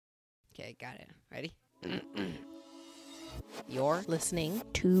Okay, got it. Ready? You're Listening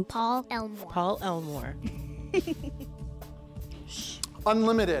to Paul Elmore. Paul Elmore.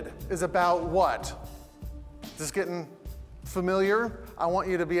 Unlimited is about what? Is this getting familiar? I want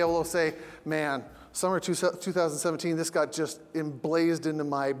you to be able to say, man, summer 2017, this got just emblazed into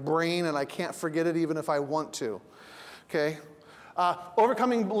my brain and I can't forget it even if I want to. Okay?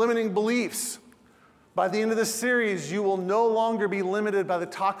 Overcoming limiting beliefs. By the end of this series, you will no longer be limited by the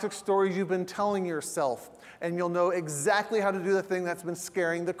toxic stories you've been telling yourself, and you'll know exactly how to do the thing that's been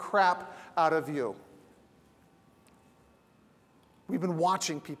scaring the crap out of you. We've been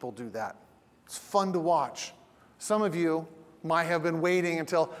watching people do that. It's fun to watch. Some of you might have been waiting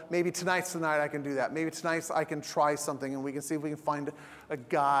until maybe tonight's the night I can do that. Maybe tonight's I can try something and we can see if we can find a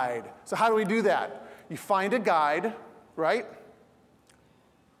guide. So how do we do that? You find a guide, right?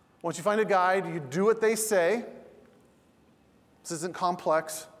 Once you find a guide, you do what they say. This isn't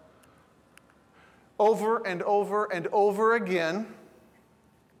complex. Over and over and over again,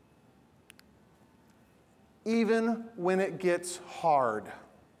 even when it gets hard.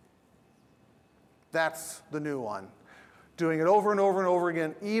 That's the new one. Doing it over and over and over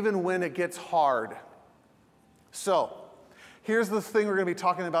again, even when it gets hard. So, here's the thing we're going to be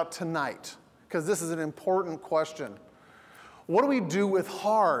talking about tonight, because this is an important question. What do we do with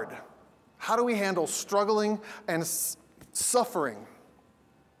hard? How do we handle struggling and suffering?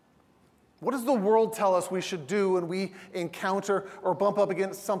 What does the world tell us we should do when we encounter or bump up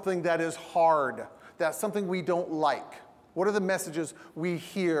against something that is hard, that's something we don't like? What are the messages we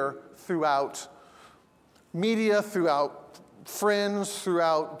hear throughout media, throughout friends,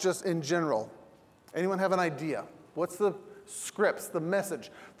 throughout just in general? Anyone have an idea? What's the scripts, the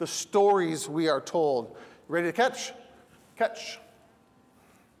message, the stories we are told? Ready to catch? Catch.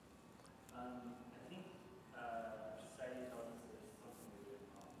 I think society tells us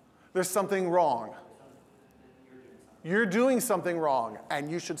There's something wrong. You're doing something wrong, and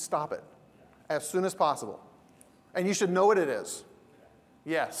you should stop it as soon as possible. And you should know what it is.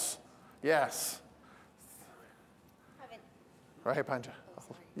 Yes. Yes. Right here, Panja.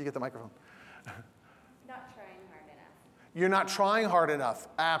 You get the microphone. Not trying hard enough. You're not trying hard enough.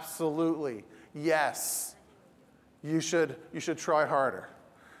 Absolutely. Yes. You should try harder.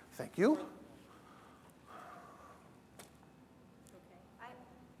 Thank you. Okay. I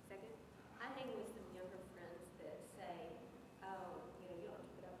hang with some younger friends that say, oh, you don't have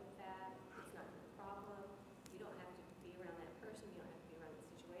to put up with that. It's not your problem. You don't have to be around that person. You don't have to be around the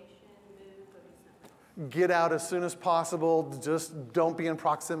situation. Move, go do something else. Get out as soon as possible. Just don't be in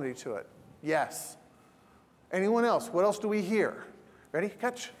proximity to it. Yes. Anyone else? What else do we hear? Ready?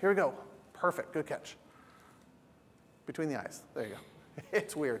 Catch. Here we go. Perfect. Good catch. Between the eyes. There you go.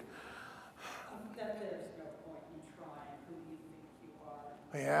 It's weird. That there's no point in trying. Who do you think you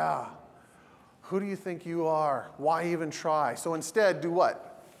are? Yeah. Who do you think you are? Why even try? So instead, do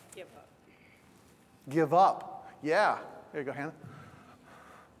what? Give up. Give up. Yeah. There you go, Hannah.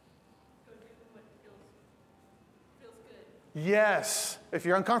 Go do what feels good. Yes. If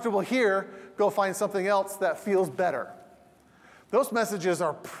you're uncomfortable here, go find something else that feels better. Those messages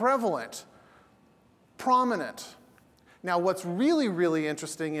are prevalent, prominent. Now, what's really, really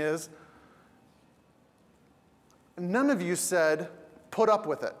interesting is none of you said, put up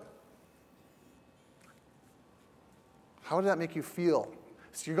with it. How did that make you feel?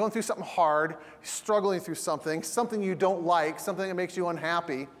 So you're going through something hard, struggling through something you don't like, something that makes you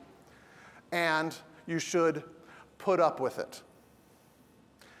unhappy, and you should put up with it.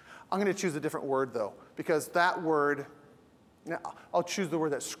 I'm going to choose a different word, though, because that word, I'll choose the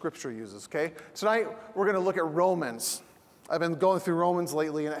word that Scripture uses, okay? Tonight, we're going to look at Romans. I've been going through Romans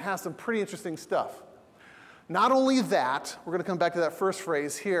lately, and it has some pretty interesting stuff. Not only that, we're going to come back to that first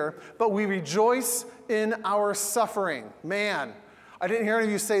phrase here, but we rejoice in our suffering. Man, I didn't hear any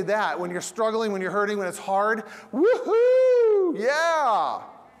of you say that. When you're struggling, when you're hurting, when it's hard, woohoo! Yeah!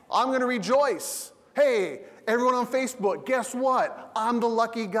 I'm going to rejoice. Hey, everyone on Facebook, guess what? I'm the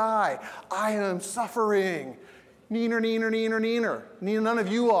lucky guy. I am suffering. Neener, neener, neener, neener. None of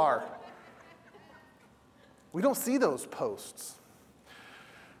you are. We don't see those posts.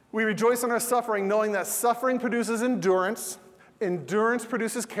 We rejoice in our suffering, knowing that suffering produces endurance. Endurance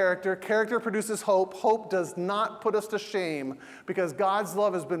produces character. Character produces hope. Hope does not put us to shame because God's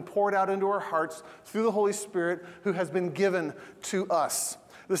love has been poured out into our hearts through the Holy Spirit who has been given to us.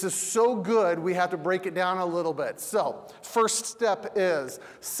 This is so good, we have to break it down a little bit. So, first step is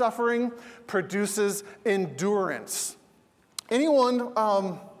suffering produces endurance. Anyone,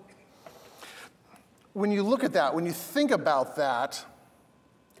 when you look at that, when you think about that,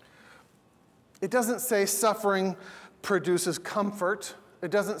 it doesn't say suffering produces comfort.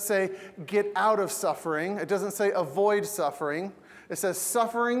 It doesn't say get out of suffering. It doesn't say avoid suffering. It says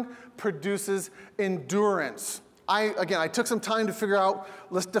suffering produces endurance. I took some time to figure out,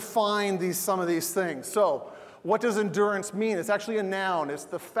 let's define some of these things. So, what does endurance mean? It's actually a noun. It's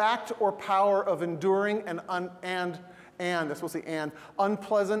the fact or power of enduring that's supposed to say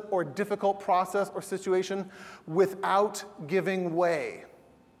unpleasant or difficult process or situation without giving way.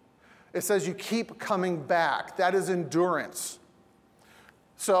 It says you keep coming back. That is endurance.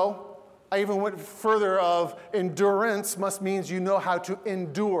 So, I even went further of endurance means you know how to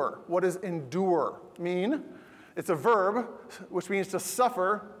endure. What does endure mean? It's a verb, which means to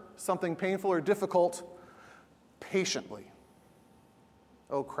suffer something painful or difficult patiently.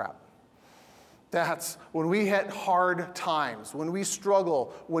 Oh, crap. That's when we hit hard times, when we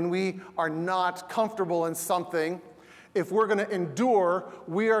struggle, when we are not comfortable in something. If we're going to endure,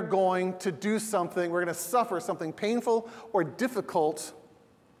 we are going to do something, we're going to suffer something painful or difficult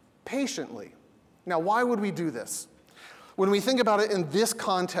patiently. Now, why would we do this? When we think about it in this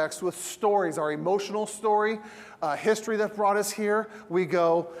context with stories, our emotional story, history that brought us here, we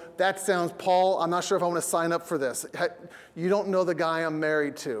go, that sounds, Paul, I'm not sure if I want to sign up for this. You don't know the guy I'm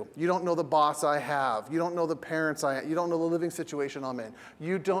married to. You don't know the boss I have. You don't know the parents I have. You don't know the living situation I'm in.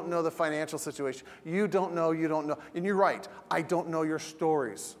 You don't know the financial situation. You don't know. And you're right. I don't know your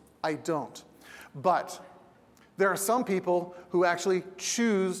stories. I don't. But there are some people who actually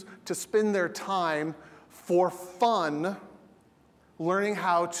choose to spend their time for fun learning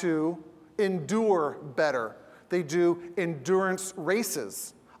how to endure better. They do endurance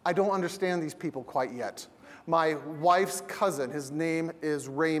races. I don't understand these people quite yet. My wife's cousin, his name is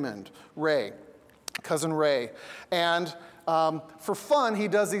Ray, cousin Ray. And for fun, he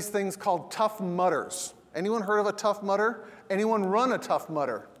does these things called Tough Mudders. Anyone heard of a Tough Mudder? Anyone run a Tough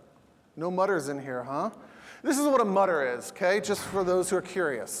Mudder? No mudders in here, huh? This is what a mudder is, okay? Just for those who are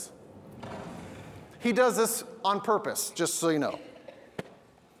curious. He does this on purpose, just so you know.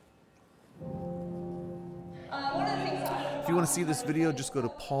 If you want to see this video, just go to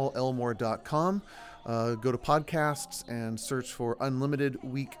paulelmore.com, go to podcasts, and search for Unlimited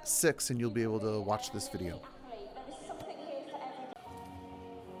Week 6, and you'll be able to watch this video.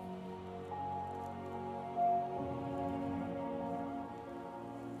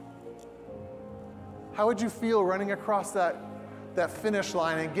 How would you feel running across that finish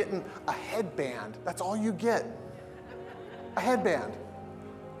line and getting a headband? That's all you get. A headband.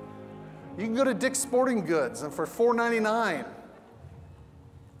 You can go to Dick's Sporting Goods and for $4.99.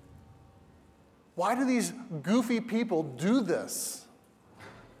 Why do these goofy people do this?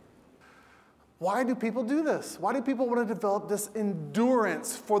 Why do people do this? Why do people want to develop this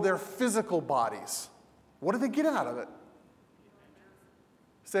endurance for their physical bodies? What do they get out of it?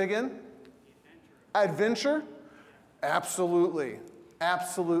 Say again? Adventure? Absolutely.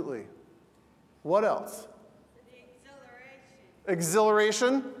 Absolutely. What else?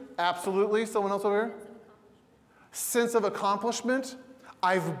 Exhilaration? Absolutely. Someone else over here? Sense of accomplishment?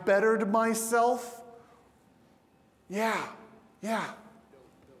 I've bettered myself? Yeah.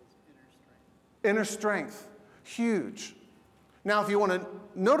 Inner strength. Huge. Now, if you want to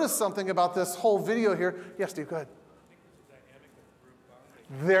notice something about this whole video here, yes, Steve, go ahead.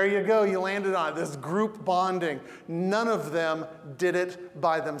 There you go, you landed on it, this group bonding. None of them did it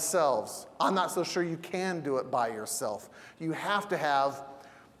by themselves. I'm not so sure you can do it by yourself. You have to have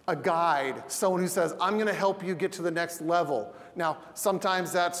a guide, someone who says, I'm going to help you get to the next level. Now,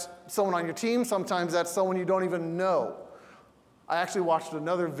 sometimes that's someone on your team, sometimes that's someone you don't even know. I actually watched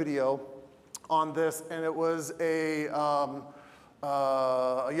another video on this, and it was a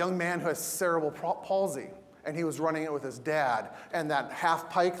young man who has cerebral palsy. And he was running it with his dad. And that half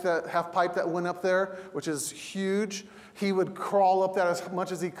pipe that went up there, which is huge, he would crawl up that as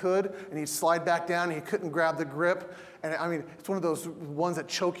much as he could, and he'd slide back down, and he couldn't grab the grip. And I mean, it's one of those ones that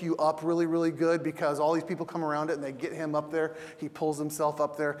choke you up really, really good because all these people come around it and they get him up there. He pulls himself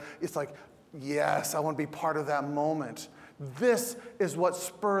up there. It's like, yes, I want to be part of that moment. This is what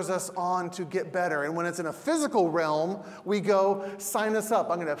spurs us on to get better. And when it's in a physical realm, we go, sign us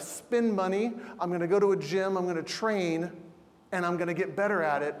up. I'm going to spend money. I'm going to go to a gym. I'm going to train. And I'm going to get better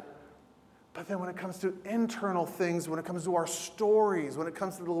at it. But then when it comes to internal things, when it comes to our stories, when it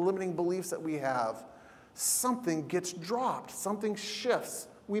comes to the limiting beliefs that we have, something gets dropped. Something shifts.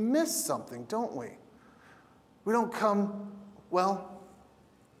 We miss something, don't we? We don't come, well,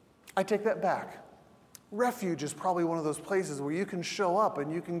 I take that back. Refuge is probably one of those places where you can show up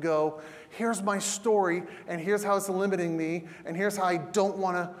and you can go, here's my story, and here's how it's limiting me, and here's how I don't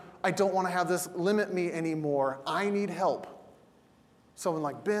want to have this limit me anymore. I need help. Someone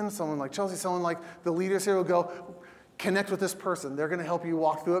like Ben, someone like Chelsea, someone like the leaders here will go, Connect with this person. They're going to help you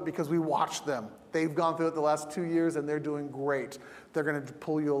walk through it because we watched them. They've gone through it the last 2 years, and they're doing great. They're going to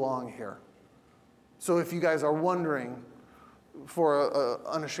pull you along here. So if you guys are wondering, for an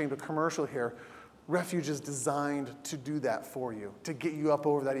unashamed commercial here, Refuge is designed to do that for you, to get you up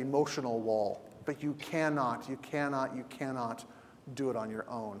over that emotional wall. But you cannot do it on your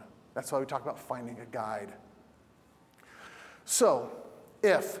own. That's why we talk about finding a guide. So,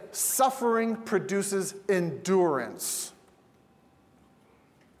 if suffering produces endurance,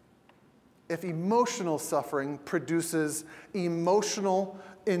 if emotional suffering produces emotional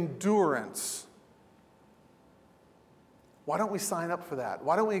endurance, why don't we sign up for that?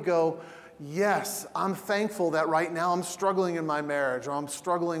 Why don't we go, yes, I'm thankful that right now I'm struggling in my marriage, or I'm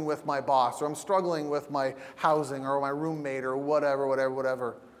struggling with my boss, or I'm struggling with my housing, or my roommate, or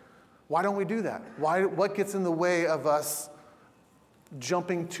whatever. Why don't we do that? What gets in the way of us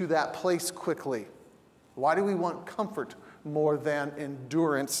jumping to that place quickly? Why do we want comfort more than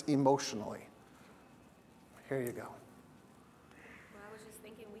endurance emotionally? Here you go. Well, I was just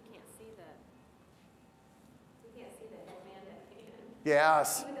thinking we can't see the headband at the end.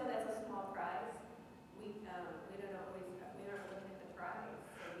 Yes. Even though that's a small prize, we don't always, we aren't looking at the prize,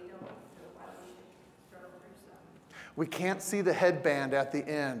 so we don't know why we should struggle through something. We can't see the headband at the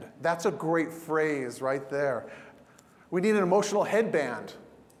end. That's a great phrase right there. We need an emotional headband.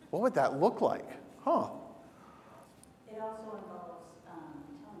 What would that look like? Huh. It also involves telling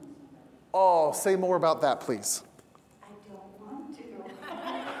somebody, Oh, say more about that, please. I don't want to.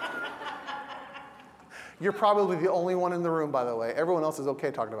 You're probably the only one in the room, by the way. Everyone else is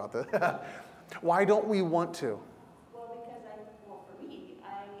okay talking about this. Why don't we want to? Well, because for me,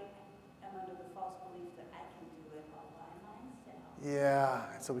 I am under the false belief that I can do it all by myself.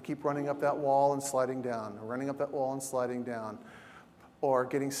 Yeah, so we keep running up that wall and sliding down, running up that wall and sliding down, or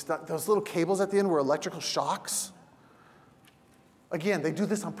getting stuck. Those little cables at the end were electrical shocks. Again, they do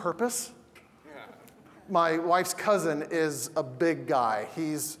this on purpose. My wife's cousin is a big guy.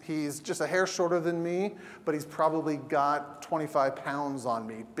 He's just a hair shorter than me, but he's probably got 25 pounds on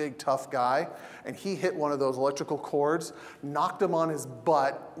me. Big, tough guy. And he hit one of those electrical cords, knocked him on his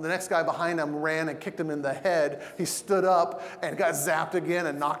butt. The next guy behind him ran and kicked him in the head. He stood up and got zapped again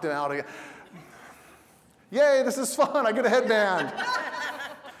and knocked him out again. Yay, this is fun. I get a headband.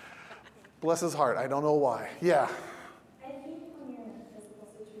 Bless his heart. I don't know why. Yeah. I think when you're in a physical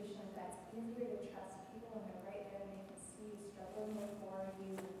situation like that, it's easier to trust people when they're right there and they can see you struggling before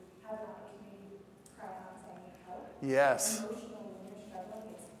you have an opportunity to cry out and say, I need help. Yes. Emotionally, when you're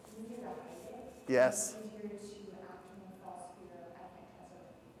struggling, it's easier to hide it. Yes. It's easier to act in a false fear of, I can't trust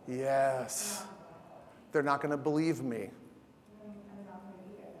other people. Yes. They're not going to believe me. I'm not going to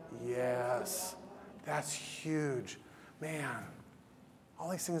be there now. Yes. That's huge. Man, all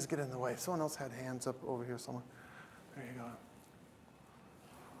these things get in the way. Someone else had hands up over here somewhere. There you go.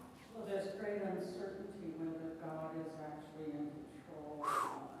 Well, there's great uncertainty whether God is actually in control or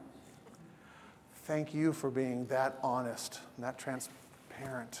not. Thank you for being that honest and that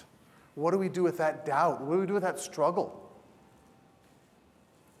transparent. What do we do with that doubt? What do we do with that struggle?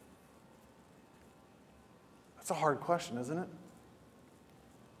 That's a hard question, isn't it?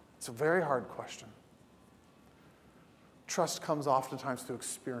 It's a very hard question. Trust comes oftentimes through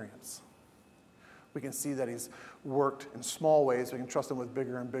experience. We can see that he's worked in small ways. We can trust him with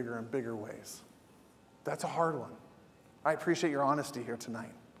bigger and bigger and bigger ways. That's a hard one. I appreciate your honesty here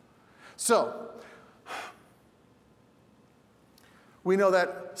tonight. So, we know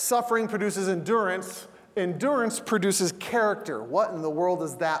that suffering produces endurance. Endurance produces character. What in the world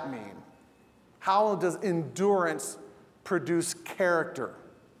does that mean? How does endurance produce character?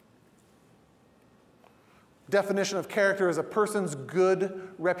 Definition of character is a person's good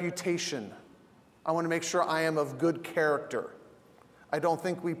reputation. I want to make sure I am of good character. I don't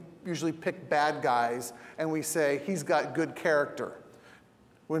think we usually pick bad guys and we say, he's got good character.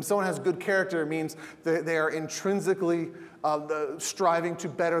 When someone has good character, it means that they are intrinsically striving to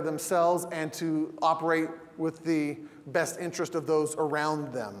better themselves and to operate with the best interest of those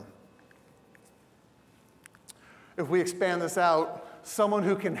around them. If we expand this out, someone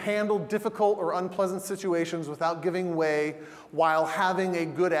who can handle difficult or unpleasant situations without giving way while having a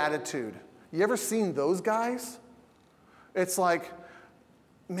good attitude. You ever seen those guys? It's like,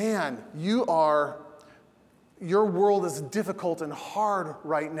 man, your world is difficult and hard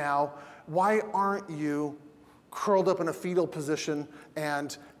right now. Why aren't you curled up in a fetal position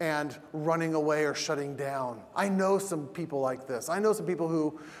and running away or shutting down? I know some people like this. I know some people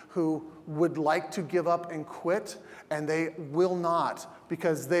who would like to give up and quit, and they will not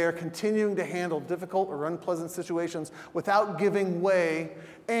because they are continuing to handle difficult or unpleasant situations without giving way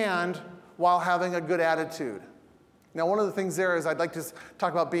and while having a good attitude. Now, one of the things there is I'd like to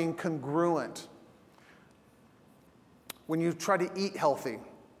talk about being congruent. When you try to eat healthy,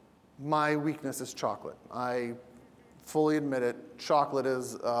 my weakness is chocolate. I fully admit it. Chocolate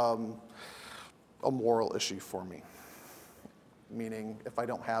is a moral issue for me, meaning if I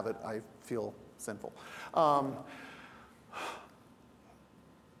don't have it, I feel sinful.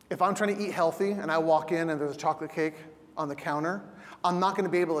 If I'm trying to eat healthy and I walk in and there's a chocolate cake on the counter, I'm not going to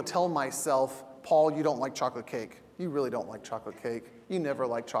be able to tell myself, Paul, you don't like chocolate cake. You really don't like chocolate cake. You never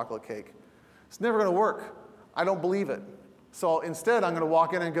like chocolate cake. It's never going to work. I don't believe it. So instead, I'm going to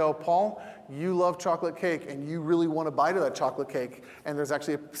walk in and go, Paul, you love chocolate cake, and you really want a bite of that chocolate cake, and there's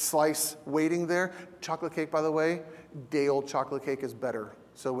actually a slice waiting there. Chocolate cake, by the way, day-old chocolate cake is better.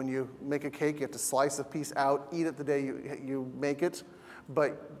 So when you make a cake, you have to slice a piece out, eat it the day you make it.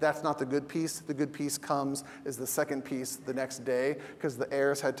 But that's not the good piece. The good piece comes is the second piece the next day because the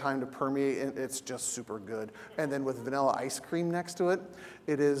air's had time to permeate, and it's just super good. And then with vanilla ice cream next to it,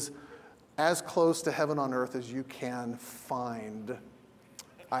 it is as close to heaven on earth as you can find.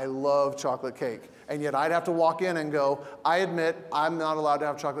 I love chocolate cake. And yet I'd have to walk in and go, I admit I'm not allowed to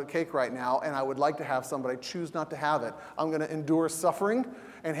have chocolate cake right now, and I would like to have some, but I choose not to have it. I'm going to endure suffering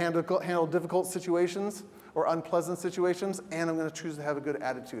and handle difficult situations or unpleasant situations, and I'm going to choose to have a good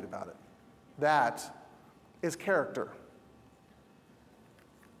attitude about it. That is character.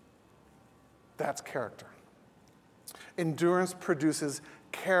 That's character. Endurance produces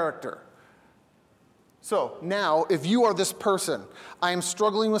character. So now, if you are this person, I am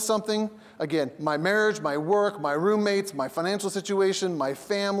struggling with something, again, my marriage, my work, my roommates, my financial situation, my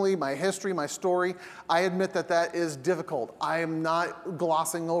family, my history, my story, I admit that that is difficult. I am not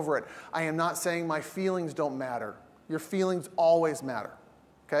glossing over it. I am not saying my feelings don't matter. Your feelings always matter,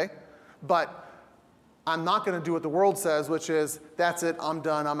 okay? But I'm not going to do what the world says, which is, that's it, I'm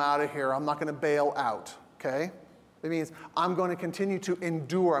done, I'm out of here. I'm not going to bail out, okay? It means I'm going to continue to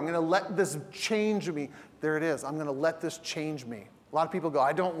endure. I'm going to let this change me. There it is. I'm going to let this change me. A lot of people go,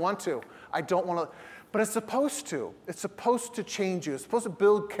 I don't want to. I don't want to. But it's supposed to. It's supposed to change you. It's supposed to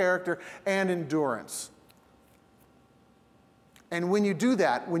build character and endurance. And when you do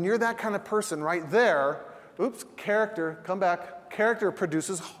that, when you're that kind of person right there, character, come back, character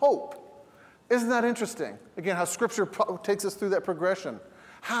produces hope. Isn't that interesting? Again, how Scripture takes us through that progression.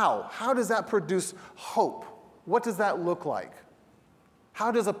 How? How does that produce hope? What does that look like?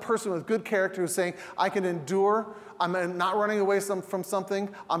 How does a person with good character who's saying, I can endure, I'm not running away from something,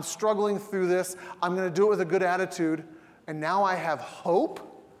 I'm struggling through this, I'm going to do it with a good attitude, and now I have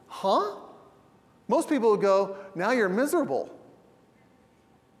hope? Huh? Most people would go, now you're miserable.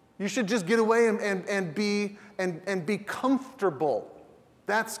 You should just get away and be comfortable.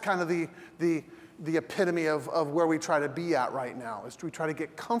 That's kind of the epitome of where we try to be at right now, is we try to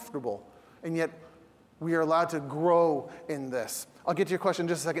get comfortable, and yet we are allowed to grow in this. I'll get to your question in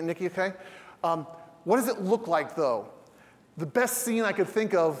just a second, Nikki, okay? What does it look like, though? The best scene I could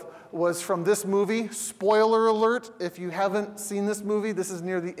think of was from this movie. Spoiler alert, if you haven't seen this movie, this is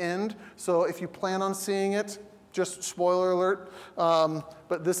near the end. So if you plan on seeing it, just spoiler alert.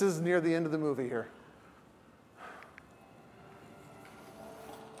 But this is near the end of the movie here.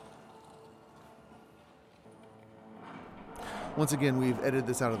 Once again, we've edited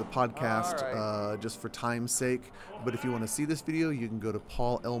this out of the podcast just for time's sake. But if you want to see this video, you can go to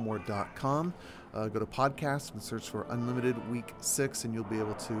paulelmore.com, go to podcasts and search for Unlimited Week 6, and you'll be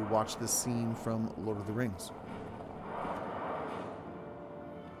able to watch this scene from Lord of the Rings.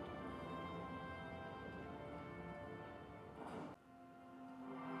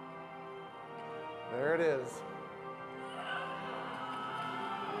 There it is.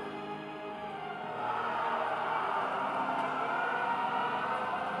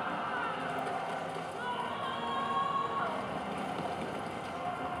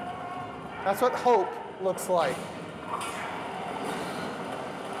 That's what hope looks like.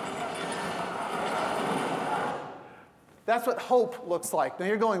 That's what hope looks like. Now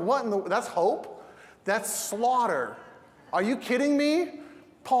you're going, what in the, that's hope? That's slaughter. Are you kidding me?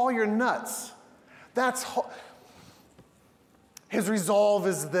 Paul, you're nuts. That's hope. His resolve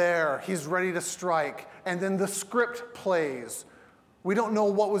is there. He's ready to strike. And then the script plays. We don't know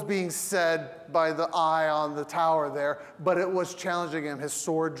what was being said by the eye on the tower there, but it was challenging him. His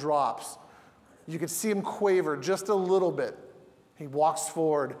sword drops. You could see him quaver just a little bit. He walks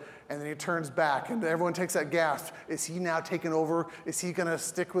forward, and then he turns back, and everyone takes that gasp. Is he now taken over? Is he going to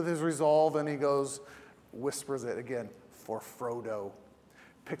stick with his resolve? And he goes, whispers it again, for Frodo.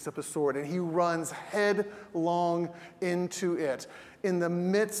 Picks up his sword, and he runs headlong into it. In the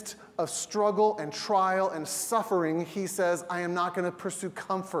midst of struggle and trial and suffering, he says, I am not going to pursue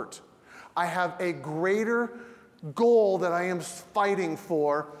comfort. I have a greater goal that I am fighting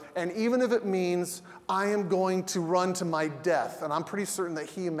for, and even if it means I am going to run to my death, and I'm pretty certain that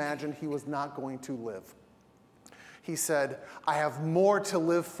he imagined he was not going to live. He said, I have more to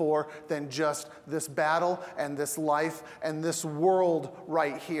live for than just this battle and this life and this world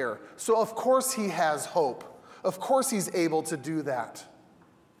right here. So of course he has hope. Of course he's able to do that.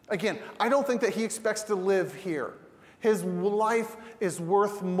 Again, I don't think that he expects to live here. His life is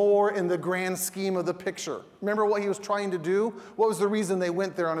worth more in the grand scheme of the picture. Remember what he was trying to do? What was the reason they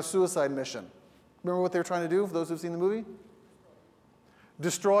went there on a suicide mission? Remember what they were trying to do, for those who've seen the movie?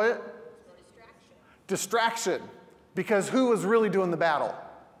 Destroy it? Distraction. Because who was really doing the battle?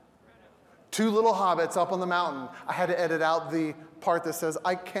 Two little hobbits up on the mountain. I had to edit out the part that says,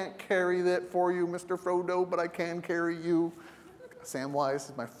 I can't carry that for you, Mr. Frodo, but I can carry you.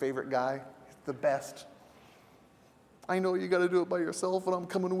 Samwise is my favorite guy. He's the best. I know you got to do it by yourself, and I'm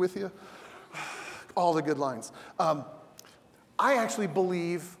coming with you. All the good lines. I actually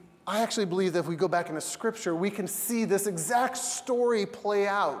believe that if we go back into Scripture, we can see this exact story play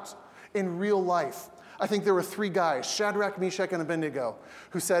out in real life. I think there were three guys, Shadrach, Meshach, and Abednego,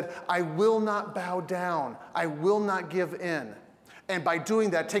 who said, I will not bow down. I will not give in. And by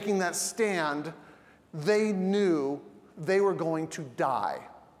doing that, taking that stand, they knew they were going to die.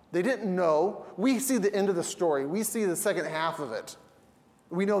 They didn't know. We see the end of the story. We see the second half of it.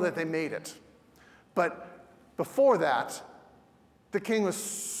 We know that they made it. But before that, the king was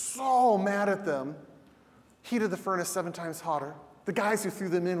so mad at them, heated the furnace 7 times hotter. The guys who threw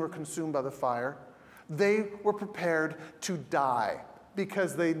them in were consumed by the fire. They were prepared to die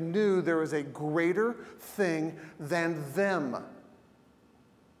because they knew there was a greater thing than them.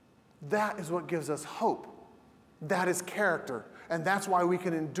 That is what gives us hope. That is character. And that's why we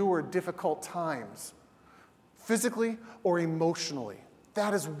can endure difficult times, physically or emotionally.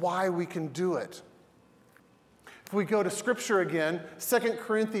 That is why we can do it. If we go to Scripture again, 2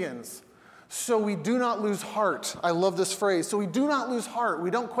 Corinthians, so we do not lose heart. I love this phrase. So we do not lose heart. We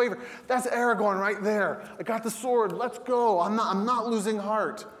don't quaver. That's Aragorn right there. I got the sword. Let's go. I'm not losing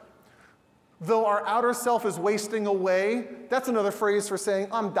heart. Though our outer self is wasting away, that's another phrase for saying,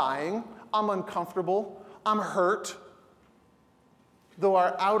 I'm dying. I'm uncomfortable. I'm hurt. Though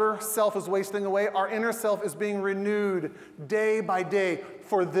our outer self is wasting away, our inner self is being renewed day by day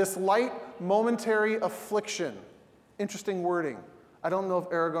for this light, momentary affliction. Interesting wording. I don't know if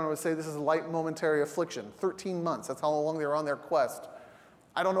Aragorn would say this is a light, momentary affliction. 13 months, that's how long they were on their quest.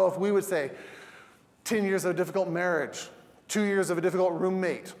 I don't know if we would say 10 years of a difficult marriage, 2 years of a difficult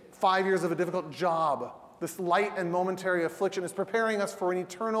roommate, 5 years of a difficult job. This light and momentary affliction is preparing us for an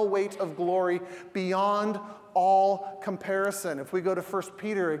eternal weight of glory beyond all comparison. If we go to 1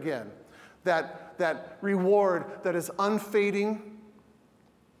 Peter again, that reward that is unfading,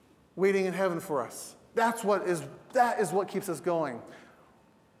 waiting in heaven for us. That is what keeps us going.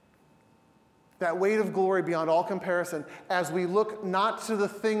 That weight of glory beyond all comparison as we look not to the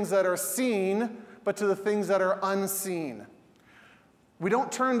things that are seen, but to the things that are unseen. We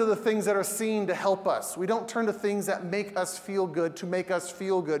don't turn to the things that are seen to help us. We don't turn to things that make us feel good to make us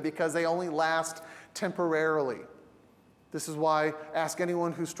feel good because they only last temporarily. This is why ask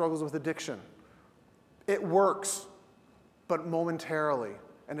anyone who struggles with addiction. It works, but momentarily,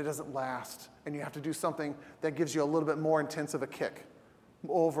 and it doesn't last. And you have to do something that gives you a little bit more intense of a kick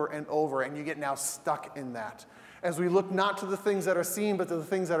over and over, and you get now stuck in that. As we look not to the things that are seen, but to the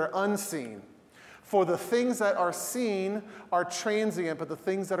things that are unseen. For the things that are seen are transient, but the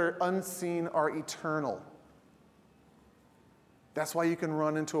things that are unseen are eternal. That's why you can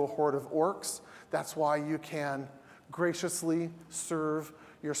run into a horde of orcs. That's why you can graciously serve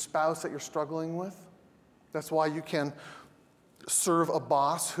your spouse that you're struggling with. That's why you can serve a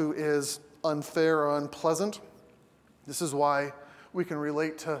boss who is unfair or unpleasant. This is why we can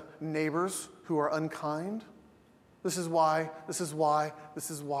relate to neighbors who are unkind. This is why.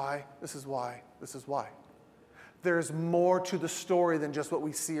 There's more to the story than just what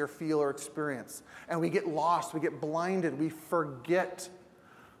we see or feel or experience. And we get lost, we get blinded, we forget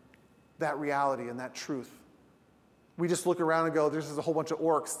that reality and that truth. We just look around and go, there's just a whole bunch of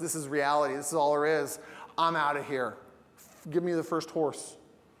orcs. This is reality. This is all there is. I'm out of here. Give me the first horse.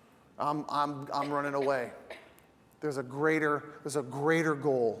 I'm running away. There's a greater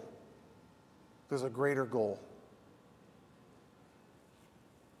goal. There's a greater goal.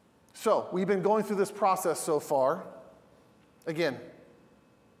 So, we've been going through this process so far. Again,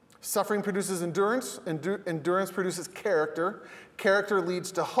 suffering produces endurance. Endurance produces character. Character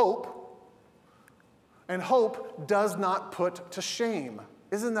leads to hope. And hope does not put to shame.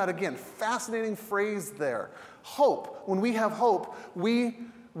 Isn't that, again, fascinating phrase there? Hope. When we have hope, we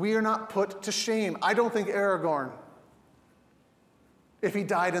We are not put to shame. I don't think Aragorn, if he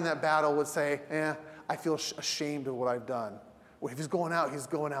died in that battle, would say, I feel ashamed of what I've done. Well, if he's going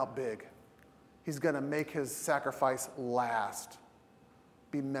out big. He's going to make his sacrifice last,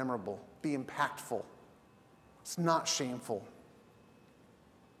 be memorable, be impactful. It's not shameful.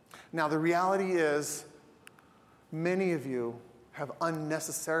 Now, the reality is, many of you have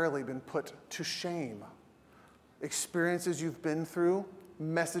unnecessarily been put to shame. Experiences you've been through,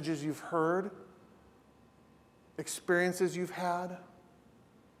 messages you've heard, experiences you've had.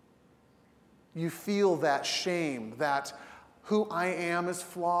 You feel that shame, that who I am is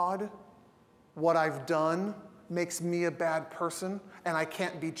flawed, what I've done makes me a bad person, and I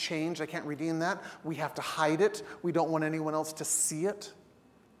can't be changed, I can't redeem that. We have to hide it. We don't want anyone else to see it.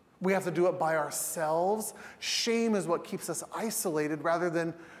 We have to do it by ourselves. Shame is what keeps us isolated rather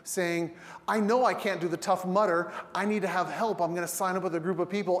than saying, I know I can't do the Tough Mudder. I need to have help. I'm going to sign up with a group of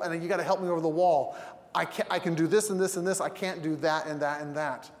people, and you got to help me over the wall. I can do this and this and this. I can't do that and that and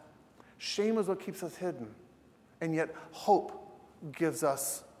that. Shame is what keeps us hidden. And yet hope is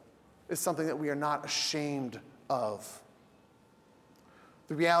something that we are not ashamed of.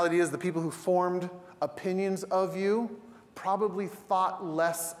 The reality is the people who formed opinions of you probably thought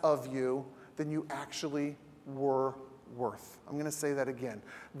less of you than you actually were worth. I'm going to say that again.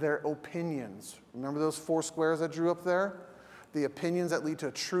 Their opinions. Remember those 4 squares I drew up there? The opinions that lead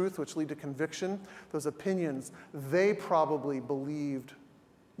to truth, which lead to conviction. Those opinions, they probably believed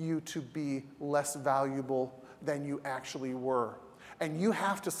you to be less valuable than you actually were. And you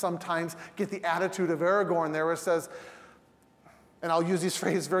have to sometimes get the attitude of Aragorn there where it says, and I'll use these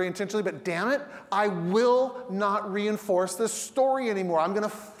phrases very intentionally, but damn it, I will not reinforce this story anymore. I'm going to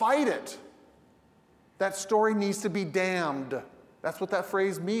fight it. That story needs to be damned. That's what that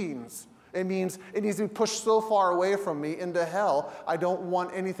phrase means. It means it needs to be pushed so far away from me into hell, I don't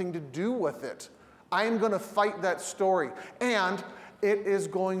want anything to do with it. I am going to fight that story. And it is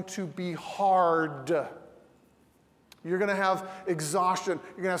going to be hard. You're going to have exhaustion.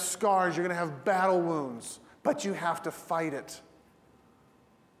 You're going to have scars. You're going to have battle wounds. But you have to fight it.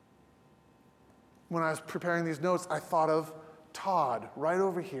 When I was preparing these notes, I thought of Todd right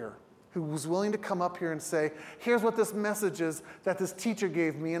over here, who was willing to come up here and say, here's what this message is that this teacher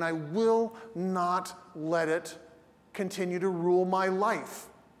gave me, and I will not let it continue to rule my life.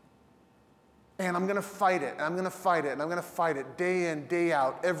 And I'm going to fight it, and I'm going to fight it, and I'm going to fight it day in, day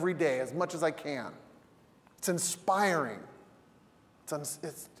out, every day, as much as I can. It's inspiring.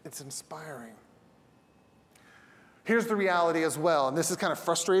 It's inspiring. Here's the reality as well, and this is kind of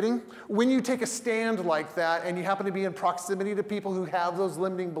frustrating. When you take a stand like that and you happen to be in proximity to people who have those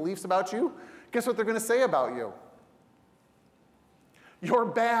limiting beliefs about you, guess what they're going to say about you? You're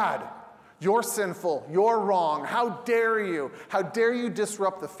bad. You're sinful. You're wrong. How dare you? How dare you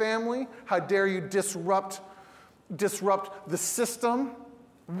disrupt the family? How dare you disrupt the system?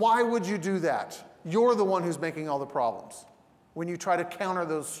 Why would you do that? You're the one who's making all the problems. When you try to counter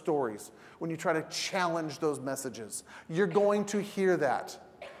those stories, when you try to challenge those messages, you're going to hear that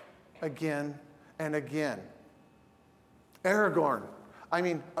again and again. Aragorn, I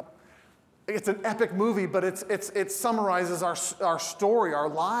mean, it's an epic movie, but it summarizes our story, our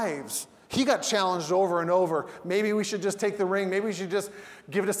lives. He got challenged over and over. Maybe we should just take the ring. Maybe we should just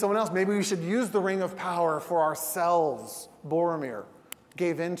give it to someone else. Maybe we should use the ring of power for ourselves. Boromir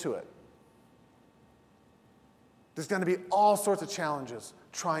gave into it. There's going to be all sorts of challenges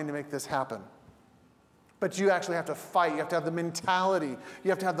trying to make this happen. But you actually have to fight. You have to have the mentality. You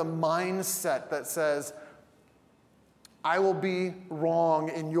have to have the mindset that says, I will be wrong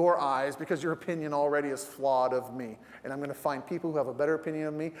in your eyes because your opinion already is flawed of me. And I'm going to find people who have a better opinion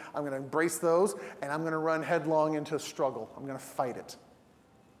of me. I'm going to embrace those, and I'm going to run headlong into a struggle. I'm going to fight it.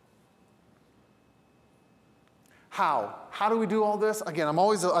 How? How do we do all this? Again, I'm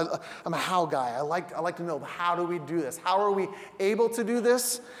a how guy. I like to know, how do we do this? How are we able to do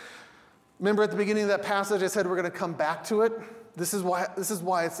this? Remember at the beginning of that passage, I said we're going to come back to it. This is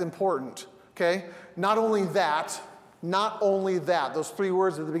why it's important. Okay? Not only that, those 3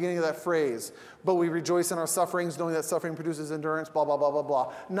 words at the beginning of that phrase, but we rejoice in our sufferings, knowing that suffering produces endurance, blah, blah, blah, blah,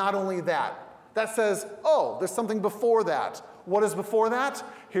 blah. Not only that. That says, there's something before that. What is before that?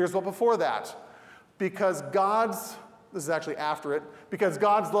 Here's what before that. This is actually after it, because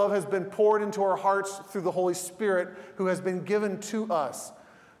God's love has been poured into our hearts through the Holy Spirit who has been given to us.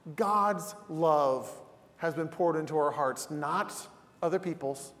 God's love has been poured into our hearts, not other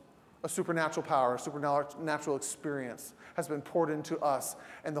people's. A supernatural power, a supernatural experience has been poured into us,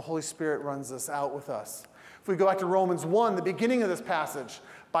 and the Holy Spirit runs this out with us. If we go back to Romans 1, the beginning of this passage,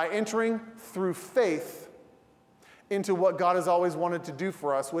 by entering through faith into what God has always wanted to do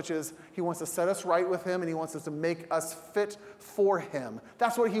for us, which is he wants to set us right with him and he wants us to make us fit for him.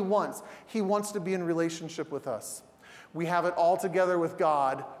 That's what he wants. He wants to be in relationship with us. We have it all together with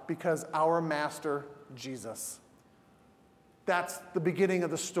God because our master, Jesus. That's the beginning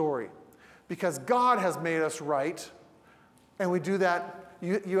of the story. Because God has made us right, and we do that.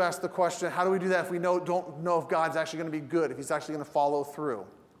 You ask the question, how do we do that if we don't know if God's actually going to be good, if he's actually going to follow through?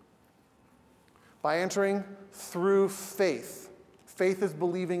 By entering through faith. Faith is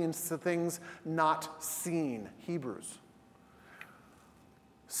believing in things not seen, Hebrews.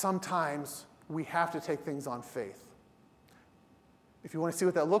 Sometimes we have to take things on faith. If you want to see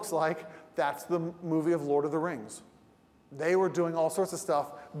what that looks like, that's the movie of Lord of the Rings. They were doing all sorts of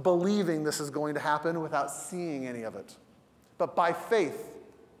stuff, believing this is going to happen without seeing any of it. But by faith,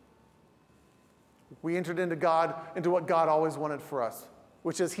 we entered into what God always wanted for us,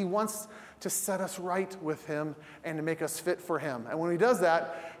 which is he wants to set us right with him and to make us fit for him. And when he does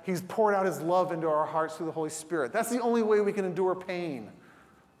that, he's poured out his love into our hearts through the Holy Spirit. That's the only way we can endure pain.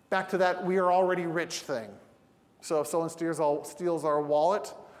 Back to that we are already rich thing. So if someone steals our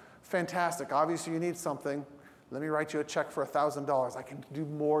wallet, fantastic. Obviously you need something. Let me write you a check for $1,000. I can do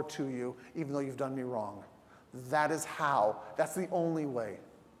more to you even though you've done me wrong. That is how. That's the only way.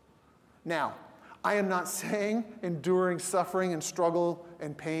 Now, I am not saying enduring suffering and struggle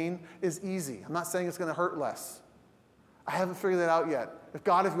and pain is easy. I'm not saying it's going to hurt less. I haven't figured that out yet. If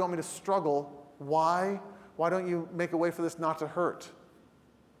you want me to struggle, why? Why don't you make a way for this not to hurt?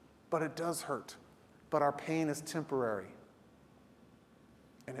 But it does hurt. But our pain is temporary.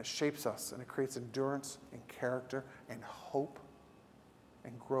 And it shapes us, and it creates endurance and character and hope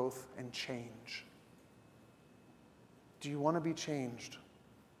and growth and change. Do you want to be changed?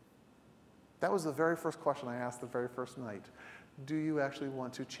 That was the very first question I asked the very first night. Do you actually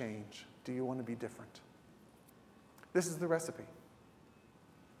want to change? Do you want to be different? This is the recipe.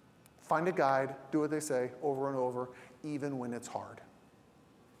 Find a guide, do what they say over and over, even when it's hard.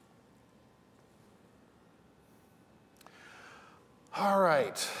 All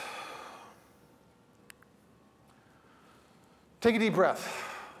right. Take a deep breath.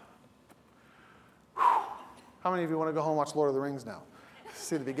 How many of you want to go home and watch Lord of the Rings now?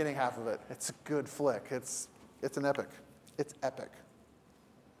 See the beginning half of it. It's a good flick. It's an epic. It's epic.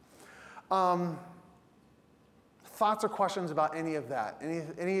 Thoughts or questions about any of that?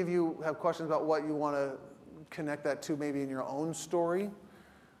 Any of you have questions about what you want to connect that to maybe in your own story?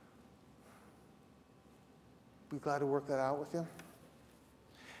 Be glad to work that out with you.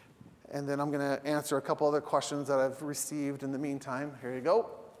 And then I'm going to answer a couple other questions that I've received in the meantime. Here you go.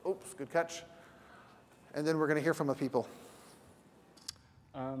 Oops, good catch. And then we're going to hear from the people.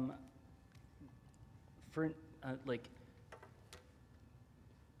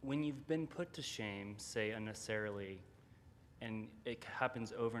 When you've been put to shame, say unnecessarily, and it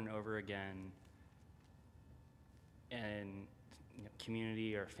happens over and over again in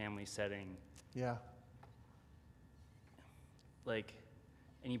community or family setting. Yeah.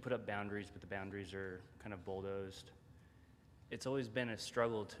 And you put up boundaries, but the boundaries are kind of bulldozed. It's always been a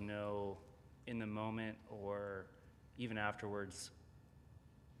struggle to know in the moment or even afterwards,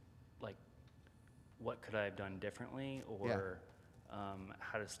 what could I have done differently, or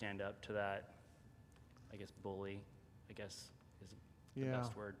how to stand up to that, bully, is the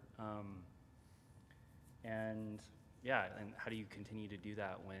best word. And how do you continue to do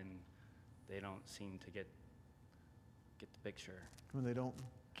that when they don't seem to get the picture? When they don't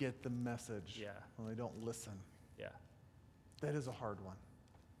get the message. Yeah. When they don't listen. Yeah. That is a hard one.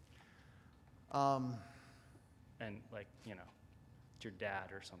 And it's your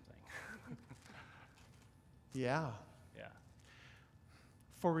dad or something. Yeah. Yeah.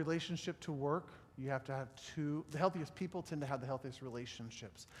 For relationship to work, you have to have two. The healthiest people tend to have the healthiest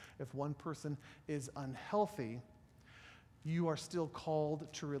relationships. If one person is unhealthy, you are still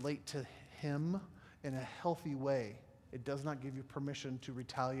called to relate to him in a healthy way. It does not give you permission to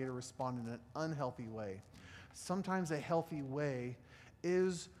retaliate or respond in an unhealthy way. Sometimes a healthy way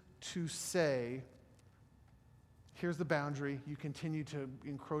is to say, here's the boundary. You continue to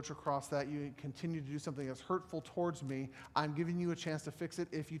encroach across that. You continue to do something that's hurtful towards me. I'm giving you a chance to fix it.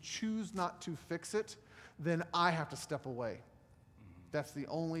 If you choose not to fix it, then I have to step away. That's the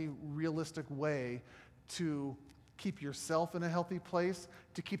only realistic way to keep yourself in a healthy place,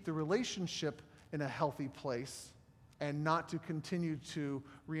 to keep the relationship in a healthy place, and not to continue to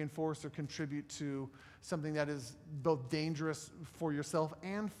reinforce or contribute to something that is both dangerous for yourself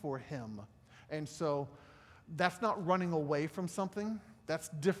and for him. And so that's not running away from something. That's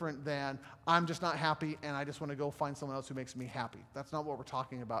different than I'm just not happy and I just want to go find someone else who makes me happy. That's not what we're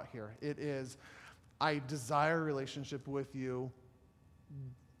talking about here. It is I desire a relationship with you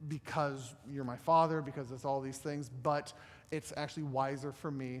because you're my father, because it's all these things, but it's actually wiser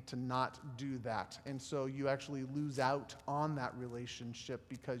for me to not do that. And so you actually lose out on that relationship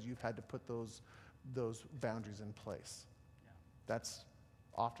because you've had to put those boundaries in place. Yeah. That's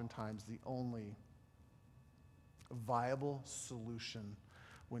oftentimes the only viable solution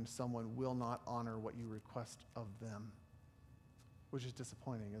when someone will not honor what you request of them, which is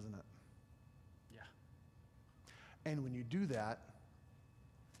disappointing, isn't it? Yeah. And when you do that,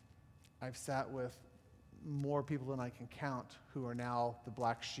 I've sat with more people than I can count who are now the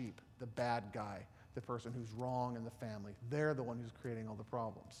black sheep, the bad guy, the person who's wrong in the family. They're the one who's creating all the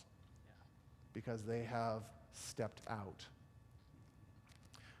problems because they have stepped out.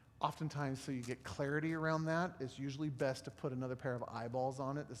 Oftentimes, so you get clarity around that, it's usually best to put another pair of eyeballs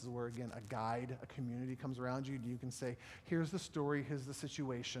on it. This is where, again, a guide, a community comes around you. You can say, here's the story, here's the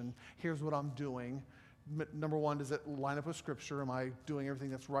situation, here's what I'm doing. Number one, does it line up with Scripture? Am I doing everything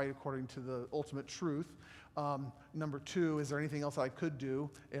that's right according to the ultimate truth? Number two, is there anything else I could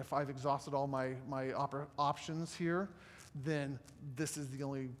do? If I've exhausted all my options here, then this is the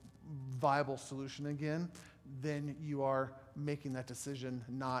only viable solution again. Then you are making that decision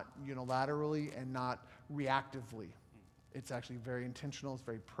not unilaterally and not reactively. It's actually very intentional, it's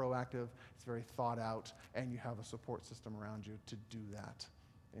very proactive, it's very thought out, and you have a support system around you to do that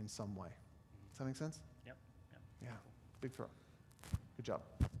in some way. Does that make sense? Yep. Yep. Yeah, big throw. Good job.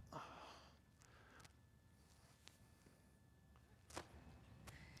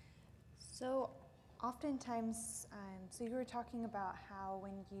 So oftentimes, so you were talking about how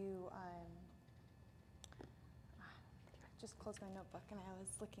when you, just closed my notebook and I was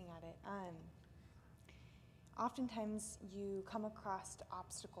looking at it. Oftentimes you come across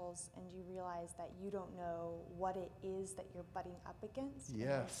obstacles and you realize that you don't know what it is that you're butting up against. Yes. And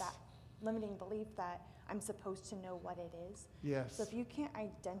there's that limiting belief that I'm supposed to know what it is. Yes. So if you can't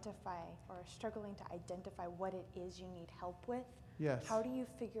identify or are struggling to identify what it is you need help with, Yes. how do you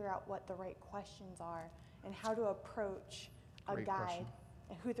figure out what the right questions are and how to approach a Great guide question.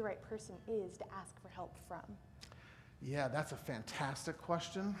 and who the right person is to ask for help from? Yeah, that's a fantastic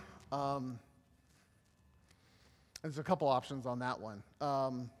question. There's a couple options on that one.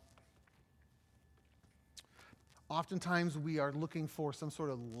 Oftentimes we are looking for some sort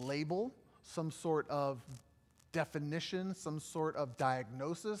of label, some sort of definition, some sort of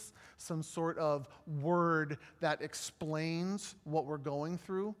diagnosis, some sort of word that explains what we're going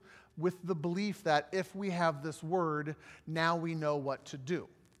through, with the belief that if we have this word, now we know what to do.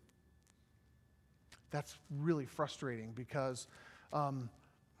 That's really frustrating because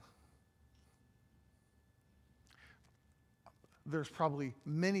there's probably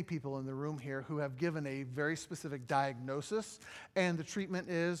many people in the room here who have given a very specific diagnosis, and the treatment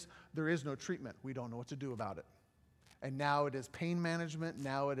is there is no treatment. We don't know what to do about it. And now it is pain management.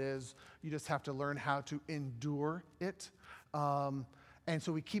 Now it is you just have to learn how to endure it. And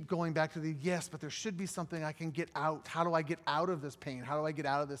so we keep going back to the yes, but there should be something I can get out. How do I get out of this pain? How do I get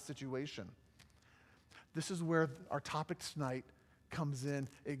out of this situation? This is where our topic tonight comes in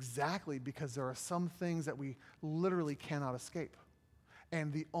exactly because there are some things that we literally cannot escape.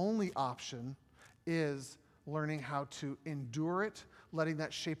 And the only option is learning how to endure it, letting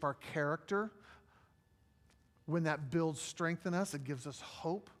that shape our character. When that builds strength in us, it gives us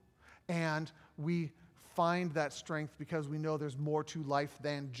hope. And we find that strength because we know there's more to life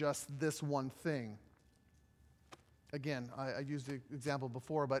than just this one thing. Again, I used the example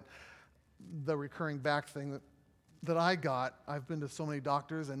before, but the recurring back thing that I got, I've been to so many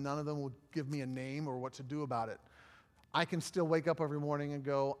doctors and none of them will give me a name or what to do about it. I can still wake up every morning and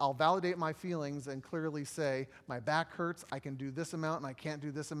go, I'll validate my feelings and clearly say, my back hurts, I can do this amount and I can't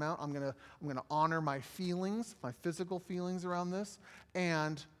do this amount. I'm gonna honor my feelings, my physical feelings around this.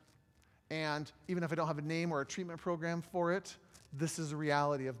 And even if I don't have a name or a treatment program for it, this is a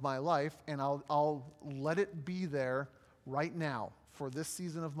reality of my life, and I'll let it be there right now for this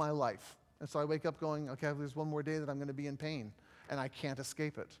season of my life. And so I wake up going, okay, there's one more day that I'm going to be in pain, and I can't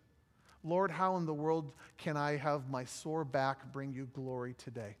escape it. Lord, how in the world can I have my sore back bring you glory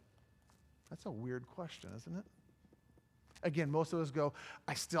today? That's a weird question, isn't it? Again, most of us go,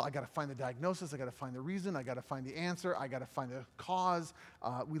 I got to find the diagnosis, I got to find the reason, I got to find the answer, I got to find the cause.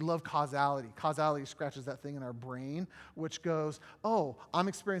 We love causality. Causality scratches that thing in our brain, which goes, oh, I'm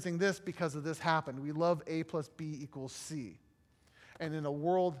experiencing this because of this happened. We love A plus B equals C. And in a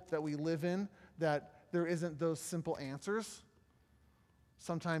world that we live in, that there isn't those simple answers,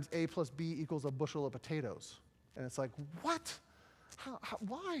 sometimes A plus B equals a bushel of potatoes. And it's like, what?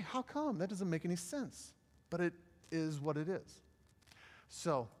 Why? How come? That doesn't make any sense. But it is what it is.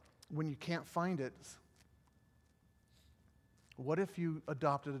 So when you can't find it, what if you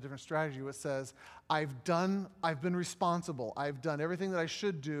adopted a different strategy which says, I've been responsible, I've done everything that I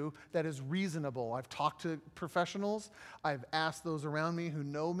should do that is reasonable. I've talked to professionals, I've asked those around me who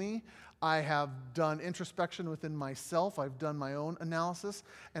know me, I have done introspection within myself, I've done my own analysis,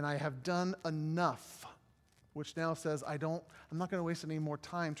 and I have done enough, which now says I'm not going to waste any more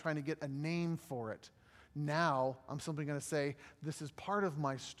time trying to get a name for it. Now, I'm simply going to say, this is part of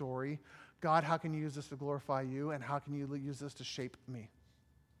my story. God, how can you use this to glorify you, and how can you use this to shape me?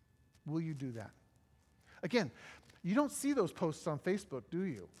 Will you do that? Again, you don't see those posts on Facebook, do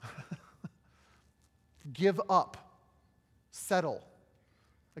you? Give up. Settle.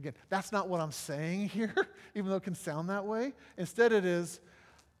 Again, that's not what I'm saying here, even though it can sound that way. Instead, it is,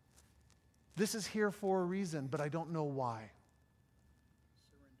 this is here for a reason, but I don't know why.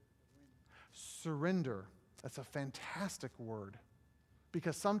 Surrender. That's a fantastic word.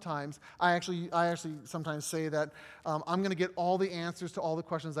 Because sometimes, I actually sometimes say that I'm going to get all the answers to all the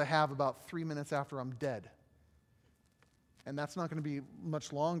questions I have about 3 minutes after I'm dead. And that's not going to be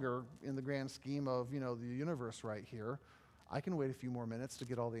much longer in the grand scheme of, the universe right here. I can wait a few more minutes to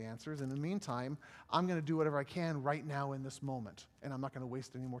get all the answers. In the meantime, I'm going to do whatever I can right now in this moment. And I'm not going to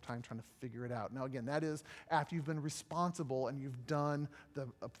waste any more time trying to figure it out. Now, again, that is after you've been responsible and you've done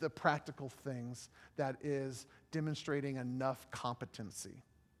the practical things that is demonstrating enough competency.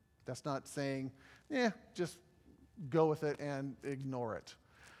 That's not saying, just go with it and ignore it.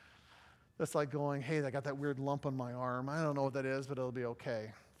 That's like going, hey, I got that weird lump on my arm. I don't know what that is, but it'll be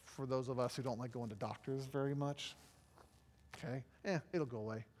okay. For those of us who don't like going to doctors very much, okay, it'll go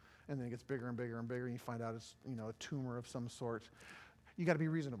away. And then it gets bigger and bigger and bigger, and you find out it's, a tumor of some sort. You got to be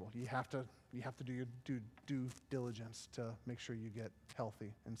reasonable. You have to do your due diligence to make sure you get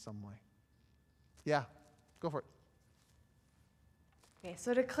healthy in some way. Yeah, go for it. Okay,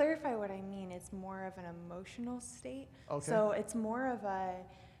 so to clarify what I mean, it's more of an emotional state. Okay. So it's more of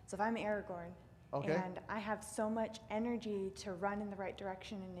so if I'm Aragorn, okay, and I have so much energy to run in the right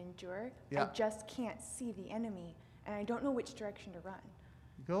direction and endure, yeah, I just can't see the enemy, and I don't know which direction to run.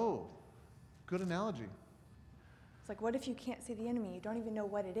 Go. Good analogy. It's like, what if you can't see the enemy? You don't even know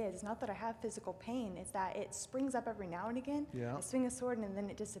what it is. It's not that I have physical pain. It's that it springs up every now and again. Yeah. I swing a sword, and then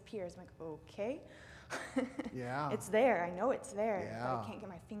it disappears. I'm like, okay. Yeah. It's there. I know it's there, Yeah. but I can't get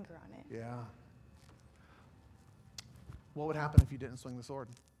my finger on it. Yeah. What would happen if you didn't swing the sword?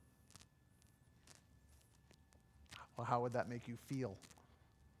 Well, how would that make you feel?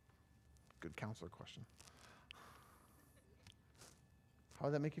 Good counselor question. How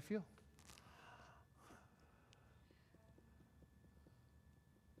would that make you feel?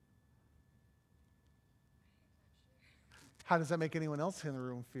 How does that make anyone else in the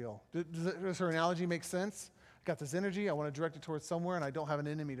room feel? Does her analogy make sense? I got this energy, I want to direct it towards somewhere, and I don't have an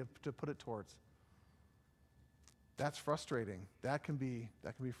enemy to put it towards. That's frustrating. That can be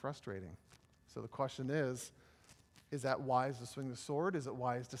frustrating. So the question is that wise to swing the sword? Is it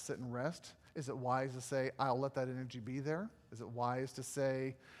wise to sit and rest? Is it wise to say, I'll let that energy be there? Is it wise to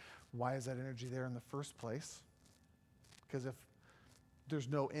say, why is that energy there in the first place? Because if there's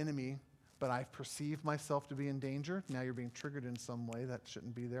no enemy, but I've perceived myself to be in danger, now you're being triggered in some way that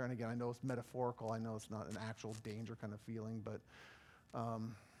shouldn't be there. And again, I know it's metaphorical. I know it's not an actual danger kind of feeling, but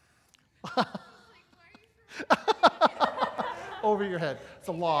over your head. It's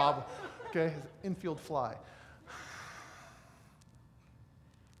a lob, okay? Infield fly.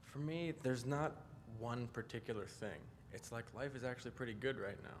 For me, there's not one particular thing. It's like life is actually pretty good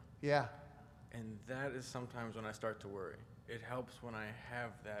right now. Yeah. And that is sometimes when I start to worry. It helps when I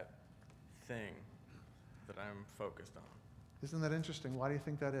have that thing that I'm focused on. Isn't that interesting? Why do you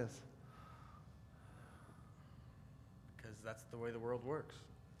think that is? Because that's the way the world works.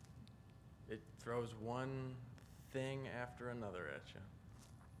 It throws one thing after another at you.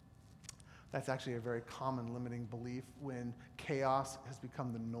 That's actually a very common limiting belief. When chaos has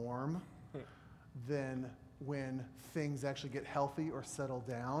become the norm, then when things actually get healthy or settle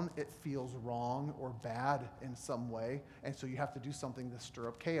down, it feels wrong or bad in some way. And so you have to do something to stir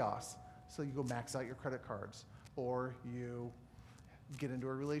up chaos. So you go max out your credit cards, or you get into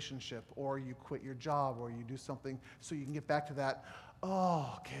a relationship, or you quit your job, or you do something so you can get back to that,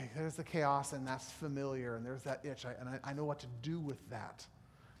 oh, okay, there's the chaos, and that's familiar, and there's that itch, and I know what to do with that.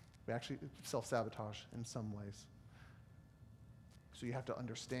 We actually self-sabotage in some ways. So you have to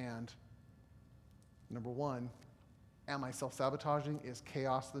understand, number one, am I self-sabotaging? Is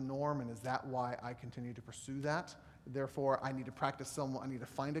chaos the norm, and is that why I continue to pursue that? Therefore, I need to practice I need to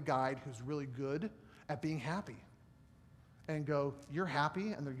find a guide who's really good at being happy. And go, you're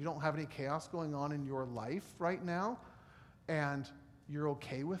happy, and you don't have any chaos going on in your life right now, and you're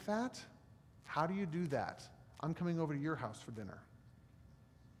okay with that? How do you do that? I'm coming over to your house for dinner.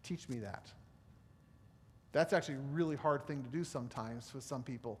 Teach me that. That's actually a really hard thing to do sometimes for some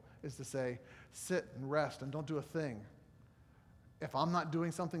people, is to say, sit and rest and don't do a thing. If I'm not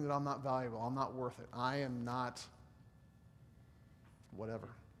doing something, then I'm not valuable. I'm not worth it. I am not whatever.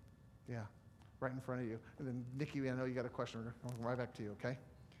 Yeah, right in front of you. And then, Nikki, I know you got a question. I'll come right back to you, okay?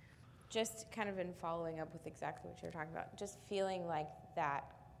 Just kind of in following up with exactly what you're talking about, just feeling like that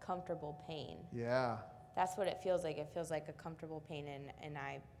comfortable pain. Yeah. That's what it feels like. It feels like a comfortable pain, and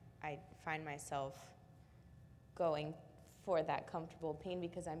I find myself going for that comfortable pain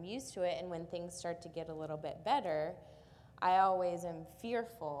because I'm used to it, and when things start to get a little bit better, I always am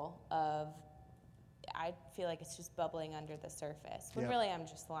fearful of, I feel like it's just bubbling under the surface, when really I'm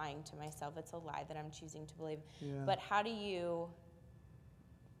just lying to myself. It's a lie that I'm choosing to believe. Yeah. But how do you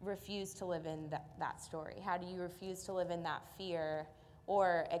refuse to live in that story? How do you refuse to live in that fear,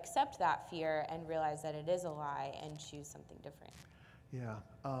 or accept that fear and realize that it is a lie and choose something different? Yeah.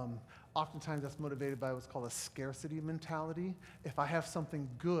 Oftentimes that's motivated by what's called a scarcity mentality. If I have something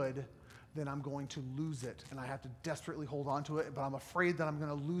good, then I'm going to lose it, and I have to desperately hold on to it, but I'm afraid that I'm going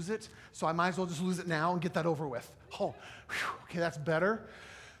to lose it, so I might as well just lose it now and get that over with. Oh, whew, okay, that's better.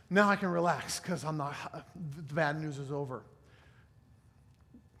 Now I can relax because I'm not. The bad news is over.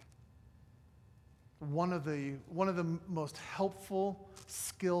 One of the most helpful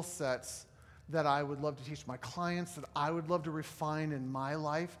skill sets that I would love to teach my clients, that I would love to refine in my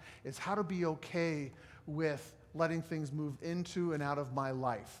life, is how to be okay with letting things move into and out of my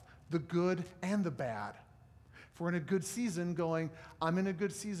life, the good and the bad. If we're in a good season, going, I'm in a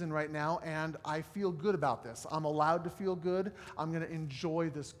good season right now, and I feel good about this. I'm allowed to feel good. I'm going to enjoy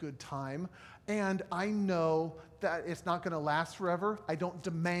this good time. And I know that it's not going to last forever. I don't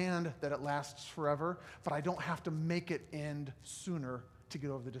demand that it lasts forever, but I don't have to make it end sooner to get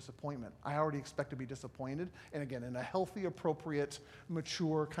over the disappointment. I already expect to be disappointed. And again, in a healthy, appropriate,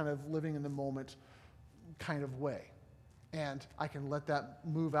 mature, kind of living in the moment kind of way. And I can let that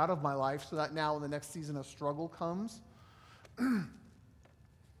move out of my life so that now when the next season of struggle comes,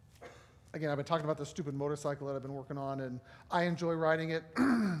 again, I've been talking about this stupid motorcycle that I've been working on, and I enjoy riding it.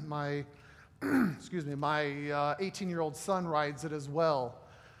 My 18-year-old son rides it as well.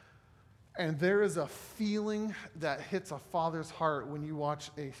 And there is a feeling that hits a father's heart when you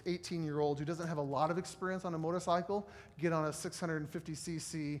watch a 18-year-old who doesn't have a lot of experience on a motorcycle get on a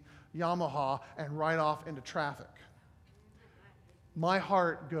 650cc Yamaha and ride off into traffic. My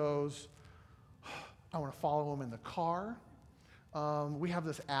heart goes, I want to follow him in the car. We have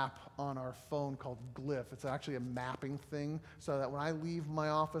this app on our phone called Glyph. It's actually a mapping thing so that when I leave my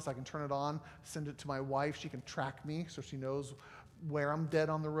office, I can turn it on, send it to my wife. She can track me so she knows where I'm dead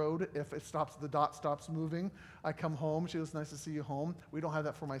on the road. If it stops, the dot stops moving. I come home. She goes, nice to see you home. We don't have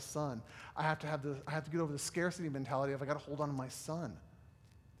that for my son. I have to get over the scarcity mentality of I got to hold on to my son.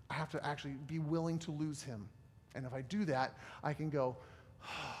 I have to actually be willing to lose him. And if I do that, I can go,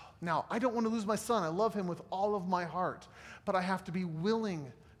 now, I don't want to lose my son. I love him with all of my heart. But I have to be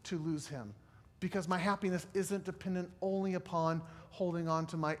willing to lose him because my happiness isn't dependent only upon holding on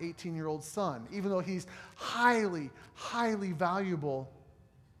to my 18-year-old son. Even though he's highly, highly valuable,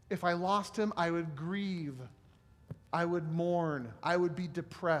 if I lost him, I would grieve. I would mourn. I would be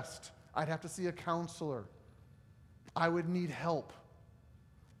depressed. I'd have to see a counselor. I would need help.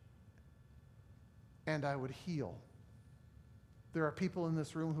 And I would heal. There are people in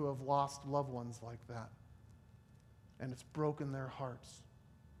this room who have lost loved ones like that. And it's broken their hearts.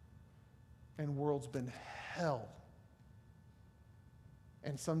 And world's been hell.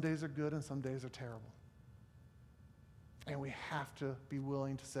 And some days are good and some days are terrible. And we have to be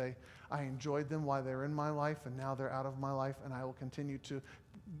willing to say, I enjoyed them while they're in my life, and now they're out of my life, and I will continue to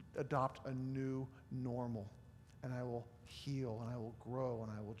adopt a new normal. And I will heal, and I will grow,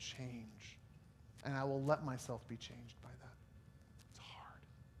 and I will change. And I will let myself be changed by that. It's hard.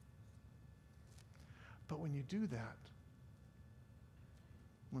 But when you do that,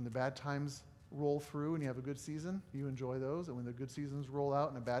 when the bad times roll through and you have a good season, you enjoy those. And when the good seasons roll out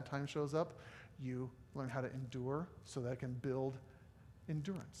and a bad time shows up, you learn how to endure so that it can build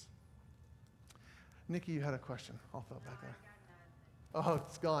endurance. Nikki, you had a question. I'll throw it back there. Oh,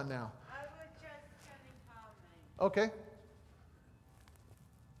 it's gone now. I was just going to comment. Okay.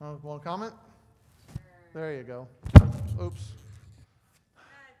 Want to comment? Sure. There you go. Oops.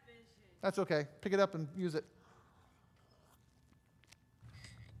 Bad vision. That's okay. Pick it up and use it.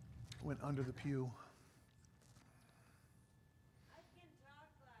 Went under the pew. I can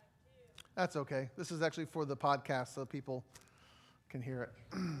talk loud too. That's okay. This is actually for the podcast so people can hear it.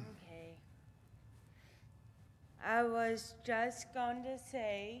 Okay. I was just going to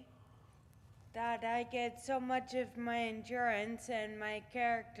say that I get so much of my endurance and my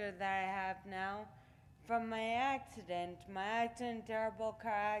character that I have now from my accident. My accident, terrible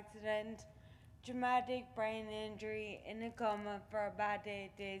car accident, traumatic brain injury, in a coma for about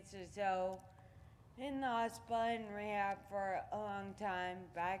 8 days or so, in the hospital and rehab for a long time,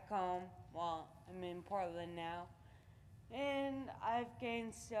 back home. Well, I'm in Portland now. And I've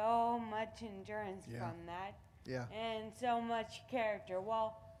gained so much endurance Yeah. from that. Yeah. And so much character.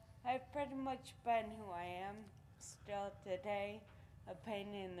 Well, I've pretty much been who I am still today, a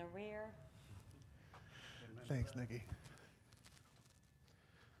pain in the rear. Thanks, Nikki.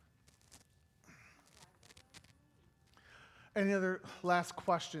 Any other last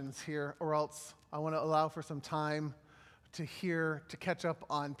questions here, or else I want to allow for some time to catch up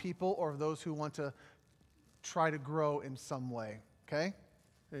on people or those who want to try to grow in some way. Okay?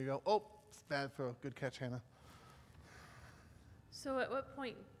 There you go. Oh, it's bad throw. Good catch, Hannah. So at what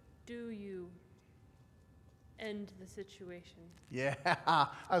point do you end the situation? Yeah, I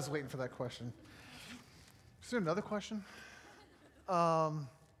was waiting for that question. Is there another question?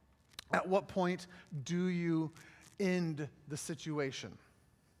 At what point do you end the situation?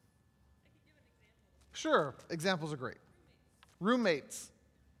 Sure, examples are great. Roommates.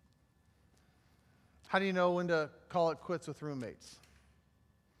 How do you know when to call it quits with roommates?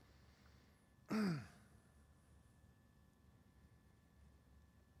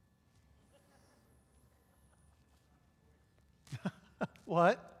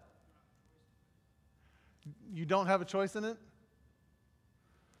 What? You don't have a choice in it?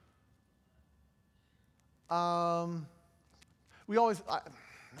 We always,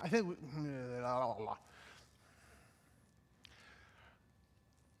 I think,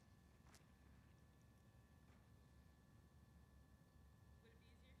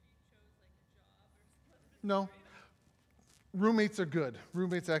 no. Roommates are good.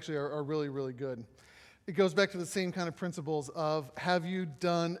 Roommates actually are really, really good. It goes back to the same kind of principles of, have you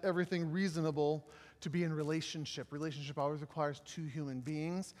done everything reasonable to be in relationship? Relationship always requires two human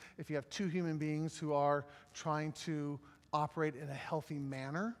beings. If you have two human beings who are trying to operate in a healthy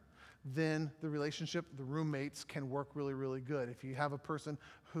manner, then the relationship, the roommates, can work really, really good. If you have a person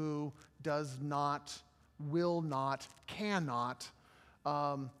who does not, will not, cannot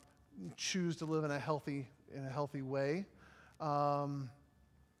choose to live in a healthy way,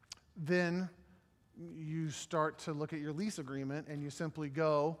 then you start to look at your lease agreement and you simply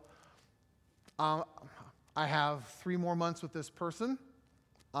go, I have 3 more months with this person.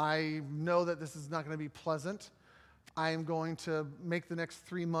 I know that this is not going to be pleasant. I am going to make the next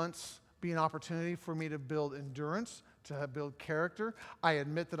 3 months be an opportunity for me to build endurance, to build character. I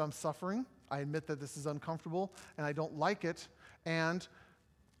admit that I'm suffering. I admit that this is uncomfortable and I don't like it. And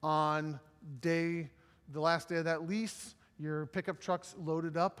on the last day of that lease, your pickup truck's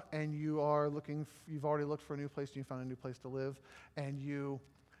loaded up and you've already looked for a new place and you found a new place to live, and you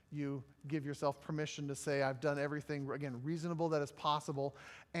give yourself permission to say, I've done everything, again, reasonable that is possible.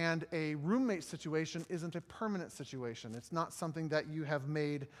 And a roommate situation isn't a permanent situation. It's not something that you have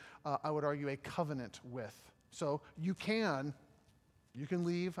made, I would argue, a covenant with. So you can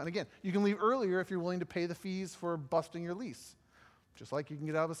leave, and again, you can leave earlier if you're willing to pay the fees for busting your lease. Just like you can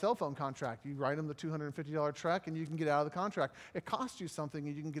get out of a cell phone contract. You write them the $250 check and you can get out of the contract. It costs you something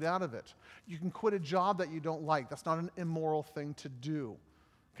and you can get out of it. You can quit a job that you don't like. That's not an immoral thing to do.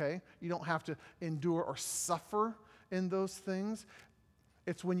 Okay? You don't have to endure or suffer in those things.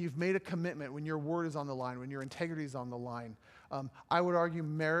 It's when you've made a commitment, when your word is on the line, when your integrity is on the line. I would argue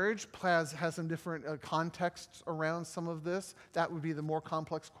marriage has some different contexts around some of this. That would be the more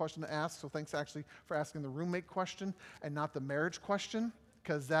complex question to ask. So thanks actually for asking the roommate question and not the marriage question,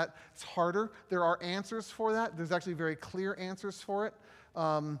 because that's harder. There are answers for that. There's actually very clear answers for it,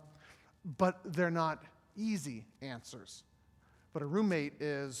 but they're not easy answers. But a roommate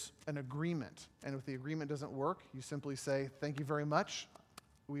is an agreement. And if the agreement doesn't work, you simply say, thank you very much.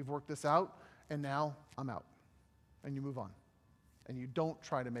 We've worked this out, and now I'm out. And you move on. And you don't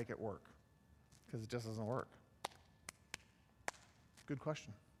try to make it work, because it just doesn't work. Good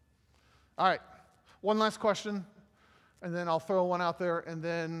question. All right, one last question, and then I'll throw one out there, and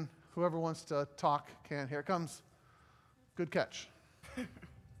then whoever wants to talk can. Here it comes. Good catch. It's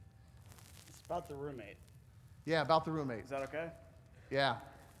about the roommate. Yeah, about the roommate. Is that okay? Yeah.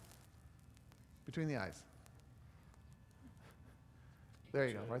 Between the eyes. There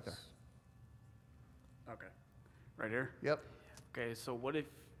you go, right there. Okay. Right here? Yep. Okay, so what if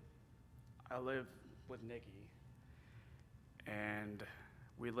I live with Nikki and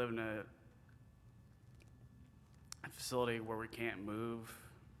we live in a facility where we can't move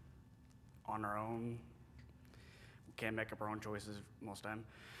on our own, can't make up our own choices most of the time.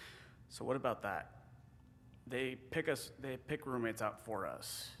 So what about that? They pick roommates out for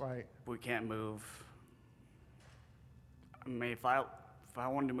us. Right. We can't move. I mean, if I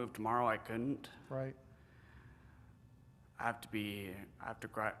wanted to move tomorrow, I couldn't. Right. I have to be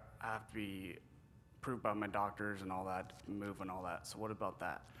approved by my doctors and all that, to move and all that. So what about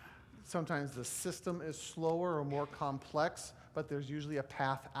that? Sometimes the system is slower or more complex, but there's usually a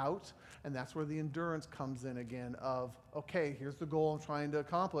path out, and that's where the endurance comes in again of, okay, here's the goal I'm trying to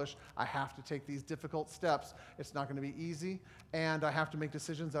accomplish. I have to take these difficult steps. It's not going to be easy, and I have to make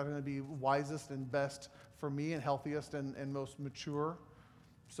decisions that are going to be wisest and best for me and healthiest and most mature.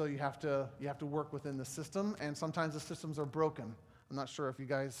 So you have to work within the system, and sometimes the systems are broken. I'm not sure if you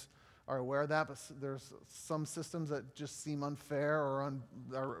guys are aware of that, but there's some systems that just seem unfair or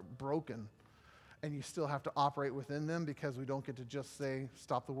are broken. And you still have to operate within them because we don't get to just say,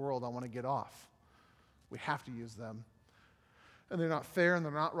 stop the world, I want to get off. We have to use them. And they're not fair, and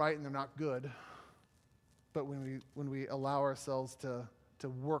they're not right, and they're not good. But when we allow ourselves to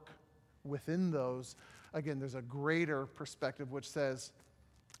work within those, again, there's a greater perspective which says,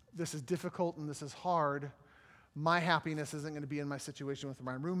 this is difficult and this is hard. My happiness isn't going to be in my situation with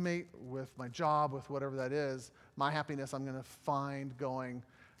my roommate, with my job, with whatever that is. My happiness I'm going to find going,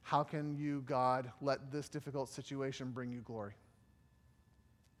 how can you, God, let this difficult situation bring you glory?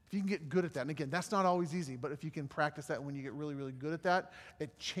 If you can get good at that, and again, that's not always easy, but if you can practice that, when you get really, really good at that,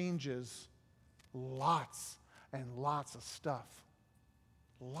 it changes lots and lots of stuff.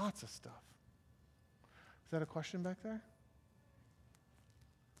 Lots of stuff. Is that a question back there?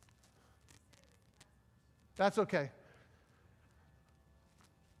 That's okay.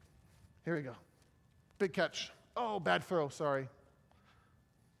 Here we go. Big catch. Oh, bad throw, sorry.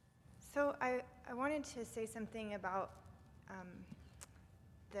 So I wanted to say something about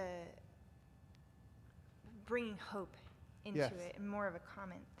the bringing hope into Yes. it, and more of a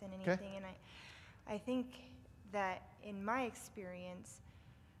comment than anything. Okay. And I think that in my experience,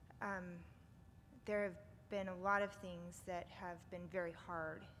 there have been a lot of things that have been very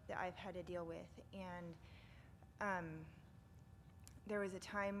hard that I've had to deal with. And there was a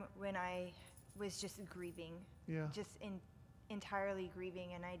time when I was just grieving, entirely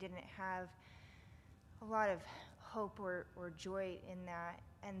grieving, and I didn't have a lot of hope or joy in that.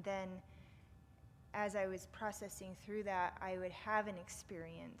 And then as I was processing through that, I would have an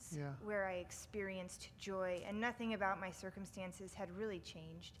experience where I experienced joy, and nothing about my circumstances had really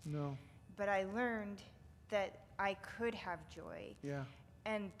changed. No. But I learned that I could have joy. Yeah.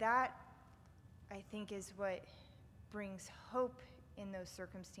 And that, I think, is what brings hope in those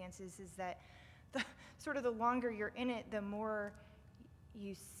circumstances, is that the longer you're in it, the more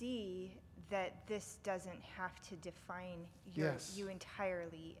you see that this doesn't have to define you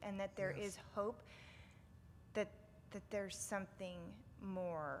entirely, and that there is hope, that there's something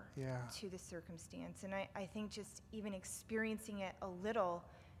more to the circumstance. And I think just even experiencing it a little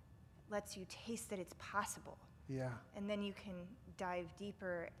lets you taste that it's possible. Yeah. And then you can dive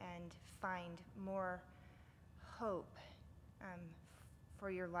deeper and find more hope for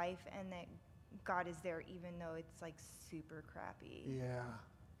your life, and that God is there even though it's like super crappy.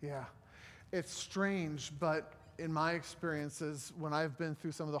 Yeah. It's strange, but in my experiences, when I've been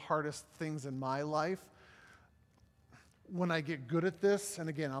through some of the hardest things in my life, when I get good at this, and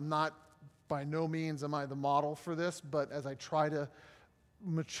again, by no means am I the model for this, but as I try to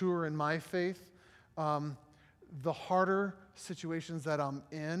mature in my faith, the harder situations that I'm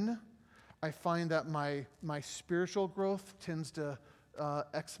in, I find that my spiritual growth tends to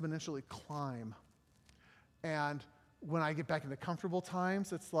exponentially climb. And when I get back into comfortable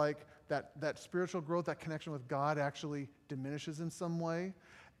times, it's like that spiritual growth, that connection with God actually diminishes in some way.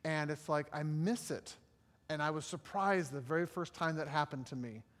 And it's like I miss it. And I was surprised the very first time that happened to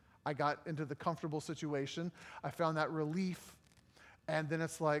me. I got into the comfortable situation. I found that relief. And then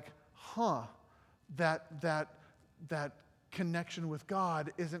it's like, that connection with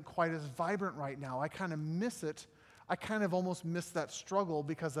God isn't quite as vibrant right now. I kind of miss it. I kind of almost miss that struggle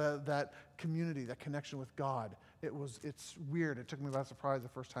because of that community, that connection with God. It's weird. It took me by surprise the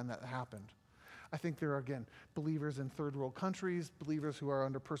first time that happened. I think there are, again, believers in third world countries, believers who are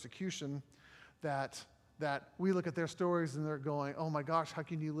under persecution, that we look at their stories and they're going, oh my gosh, how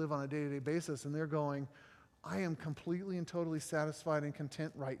can you live on a day-to-day basis? And they're going, I am completely and totally satisfied and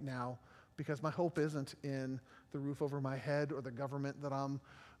content right now because my hope isn't in the roof over my head or the government that I'm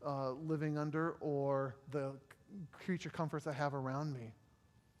living under or the creature comforts I have around me.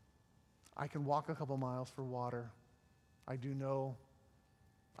 I can walk a couple miles for water. I do know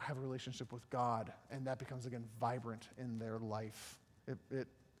I have a relationship with God, and that becomes, again, vibrant in their life.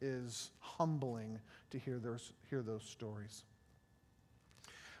 is humbling to hear those stories.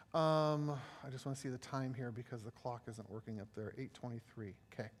 I just want to see the time here because the clock isn't working up there. 8:23.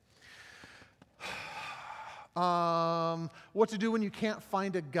 Okay. What to do when you can't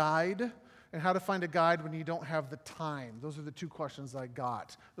find a guide, and how to find a guide when you don't have the time. Those are the two questions I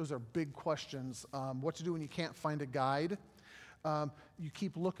got. Those are big questions. What to do when you can't find a guide? You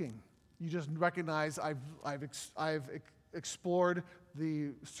keep looking. You just recognize I've explored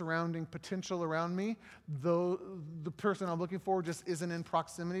the surrounding potential around me. Though the person I'm looking for just isn't in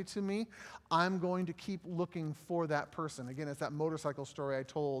proximity to me, I'm going to keep looking for that person. Again, it's that motorcycle story I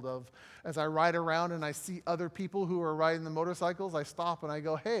told of as I ride around and I see other people who are riding the motorcycles, I stop and I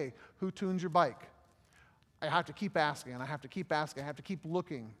go, hey, who tuned your bike? I have to keep asking, and I have to keep asking. I have to keep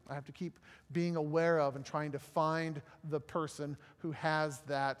looking. I have to keep being aware of and trying to find the person who has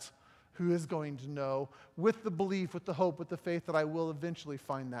that, who is going to know, with the belief, with the hope, with the faith that I will eventually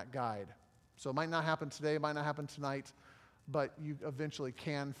find that guide. So it might not happen today, it might not happen tonight, but you eventually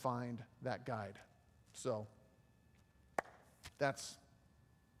can find that guide. So that's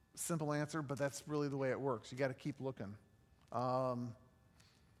a simple answer, but that's really the way it works. You got to keep looking.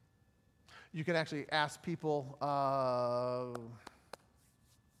 You can actually ask people,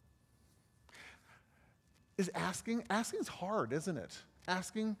 asking's hard, isn't it?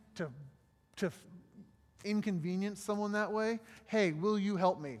 Asking to inconvenience someone that way. Hey, will you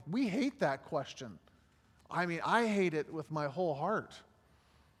help me? We hate that question. I mean, I hate it with my whole heart.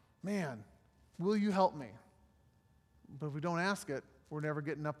 Man, will you help me? But if we don't ask it, we're never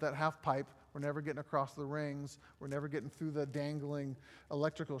getting up that half pipe. We're never getting across the rings. We're never getting through the dangling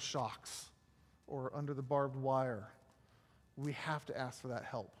electrical shocks or under the barbed wire. We have to ask for that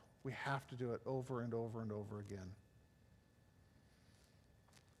help. We have to do it over and over and over again.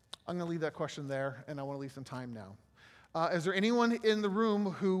 I'm going to leave that question there, and I want to leave some time now. Is there anyone in the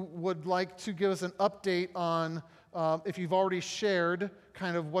room who would like to give us an update on, if you've already shared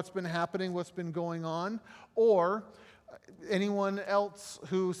kind of what's been happening, what's been going on, or anyone else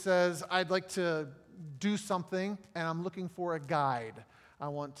who says, I'd like to do something, and I'm looking for a guide. I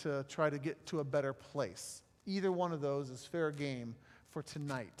want to try to get to a better place. Either one of those is fair game for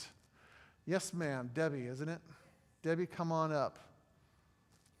tonight. Yes, ma'am. Debbie, isn't it? Debbie, come on up.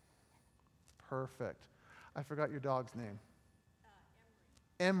 Perfect. I forgot your dog's name.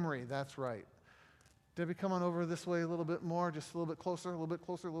 Emery, that's right. Debbie, come on over this way a little bit more, just a little bit closer, a little bit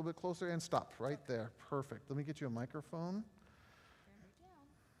closer, a little bit closer, and stop right there. Perfect. Let me get you a microphone.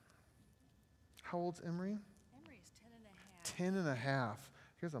 How old's Emery? Emery's 10 and a half. 10 and a half.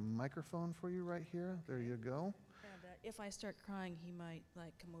 Here's a microphone for you right here. There you go. And if I start crying, he might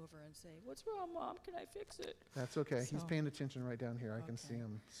come over and say, "What's wrong, Mom? Can I fix it?" That's okay. He's So- paying attention right down here. I can Okay. see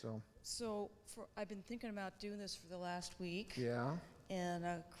him. So I've been thinking about doing this for the last week. Yeah.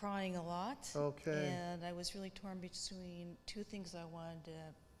 And crying a lot. Okay. And I was really torn between two things I wanted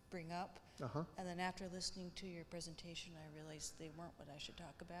to bring up. Uh-huh. And then after listening to your presentation, I realized they weren't what I should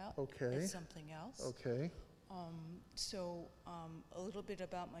talk about. Okay. It's something else. Okay. A little bit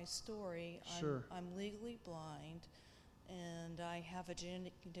about my story. Sure. I'm legally blind, and I have a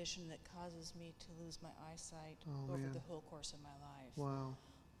genetic condition that causes me to lose my eyesight over man. the whole course of my life. Wow.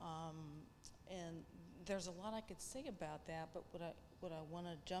 And there's a lot I could say about that, but what I want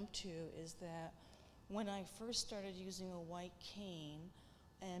to jump to is that when I first started using a white cane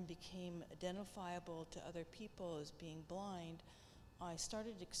and became identifiable to other people as being blind, I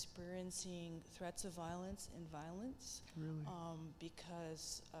started experiencing threats of violence and violence. Really?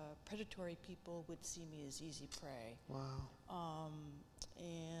 Because predatory people would see me as easy prey. Wow.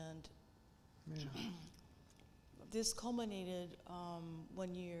 And Man. this culminated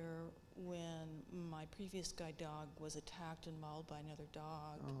one year when my previous guide dog was attacked and mauled by another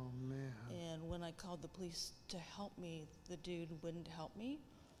dog. Oh, man. And when I called the police to help me, the dude wouldn't help me.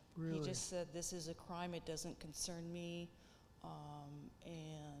 Really? He just said, "This is a crime, it doesn't concern me,"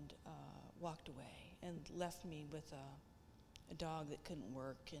 and walked away and left me with a dog that couldn't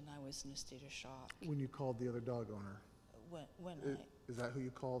work, and I was in a state of shock. When you called the other dog owner? Is that who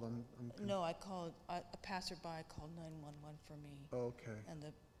you called? No, I called, a passerby called 911 for me. Okay. And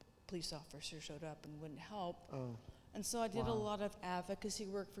the police officer showed up and wouldn't help. Oh. And so I did a Wow. lot of advocacy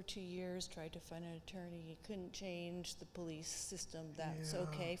work for 2 years, tried to find an attorney. Couldn't change the police system. That's Yeah.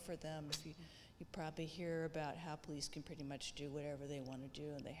 okay for them. If you probably hear about how police can pretty much do whatever they want to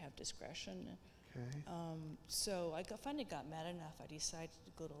do and they have discretion. Okay. So I finally got mad enough. I decided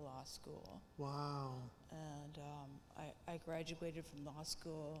to go to law school. Wow. And I graduated from law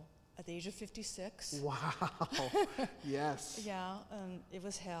school at the age of 56. Wow. Yes. Yeah, and it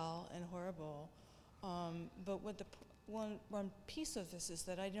was hell and horrible. But one piece of this is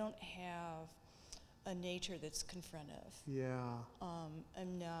that I don't have a nature that's confrontive. Yeah.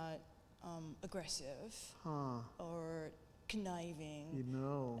 I'm not aggressive or conniving. You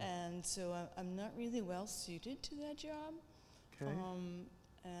know. And so I'm not really well suited to that job. Okay.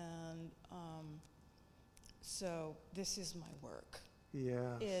 So this is my work.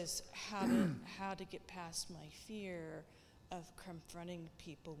 Yeah. Is how to get past my fear of confronting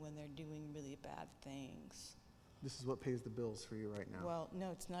people when they're doing really bad things. This is what pays the bills for you right now. Well,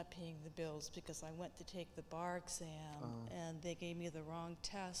 no, it's not paying the bills because I went to take the bar exam and they gave me the wrong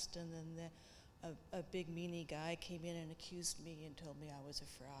test, and then a big meanie guy came in and accused me and told me I was a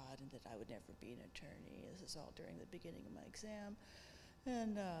fraud and that I would never be an attorney. This is all during the beginning of my exam.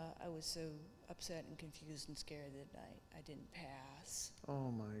 And I was so upset and confused and scared that I didn't pass. Oh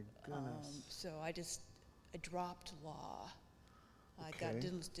my goodness. So I dropped law. I got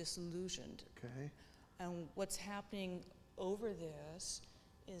disillusioned. Okay. And what's happening over this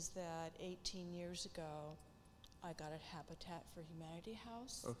is that 18 years ago, I got a Habitat for Humanity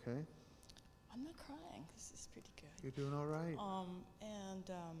house. Okay. I'm not crying. This is pretty good. You're doing all right.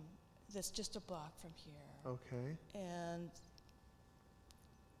 That's just a block from here. Okay. And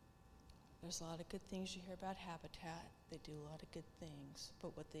there's a lot of good things you hear about Habitat. They do a lot of good things.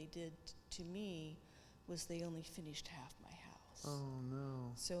 But what they did to me was they only finished half my house. Oh,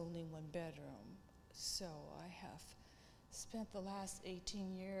 no. So only one bedroom. So I have spent the last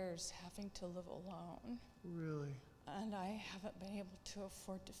 18 years having to live alone. Really? And I haven't been able to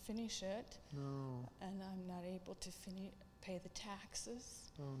afford to finish it. No. And I'm not able to pay the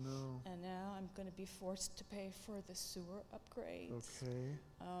taxes. Oh, no. And now I'm going to be forced to pay for the sewer upgrades. Okay.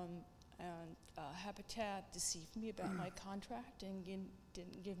 Habitat deceived me about my contract and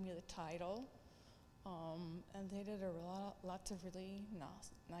didn't give me the title. And they did lots of really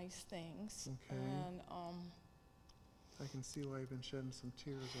nice things. Okay. And I can see why you've been shedding some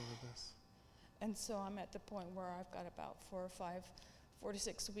tears over this. And so I'm at the point where I've got about 4 to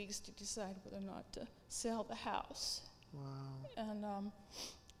 6 weeks to decide whether or not to sell the house. Wow. And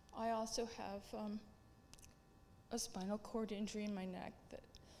I also have a spinal cord injury in my neck that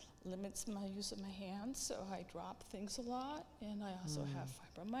limits my use of my hands, so I drop things a lot, and I also have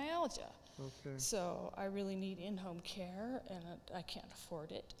fibromyalgia. Okay. So I really need in-home care, and I can't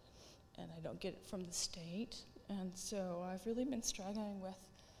afford it, and I don't get it from the state. And so I've really been struggling with,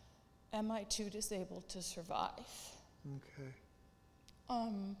 am I too disabled to survive? Okay.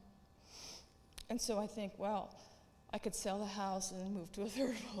 And so I think, well, I could sell the house and move to a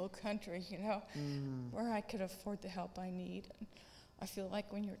third world country, where I could afford the help I need. And I feel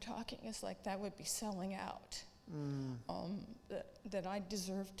like when you're talking, it's like that would be selling out. That I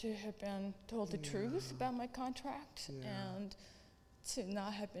deserve to have been told the truth about my contract and to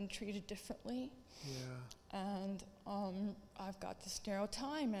not have been treated differently. Yeah. And I've got this narrow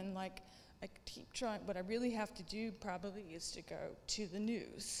time, and I keep trying. What I really have to do probably is to go to the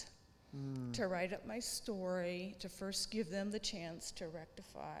news, to write up my story, to first give them the chance to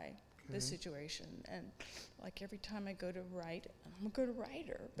rectify the situation. And every time I go to write, I'm a good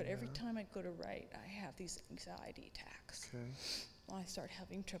writer, but every time I go to write, I have these anxiety attacks. Okay. I start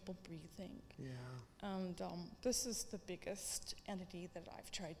having trouble breathing. Yeah. And this is the biggest entity that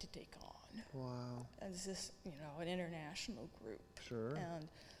I've tried to take on. Wow. And this is, an international group. Sure. And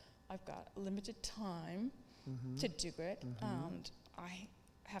I've got limited time to do it, and I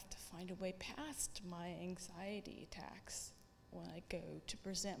have to find a way past my anxiety attacks when I go to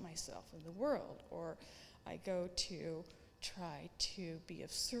present myself in the world, or I go to try to be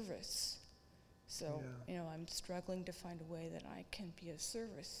of service. So, I'm struggling to find a way that I can be of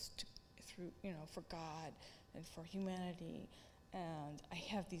service for God and for humanity. And I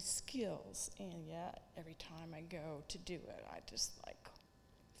have these skills, and yet every time I go to do it, I just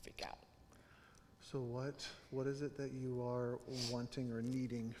freak out. So what is it that you are wanting or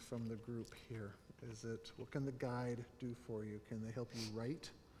needing from the group here? What can the guide do for you? Can they help you write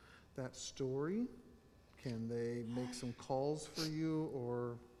that story? Can they make some calls for you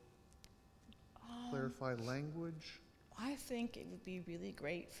or clarify language? I think it would be really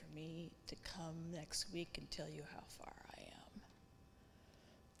great for me to come next week and tell you how far I am.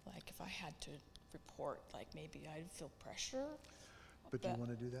 If I had to report, maybe I'd feel pressure. But do you want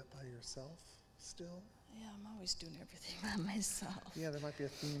to do that by yourself still? Yeah, I'm always doing everything by myself. Yeah, there might be a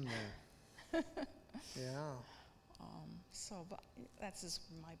theme there. Yeah. But that's just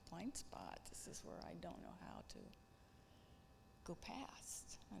my blind spot. This is where I don't know how to go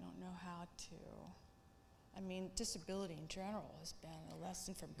past. I don't know how to. Disability in general has been a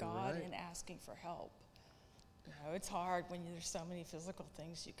lesson from God in asking for help. You know, it's hard when there's so many physical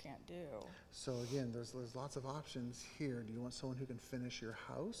things you can't do. So again, there's lots of options here. Do you want someone who can finish your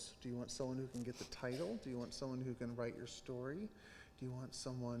house? Do you want someone who can get the title? Do you want someone who can write your story? Do you want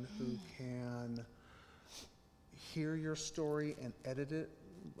someone who can hear your story and edit it,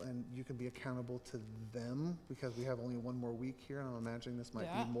 and you can be accountable to them, because we have only one more week here, and I'm imagining this might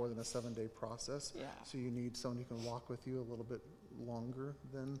be more than a 7-day process. Yeah. So you need someone who can walk with you a little bit longer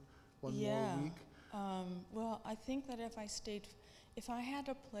than one more week. Well, I think that if I had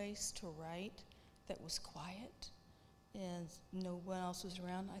a place to write that was quiet and no one else was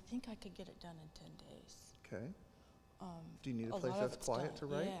around, I think I could get it done in 10 days. Okay. Do you need a place that's quiet to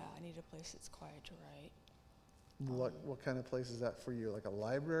write? Yeah, I need a place that's quiet to write. What kind of place is that for you? Like a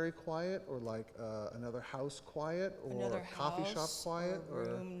library quiet, or like another house quiet, or Another a coffee shop house quiet, or a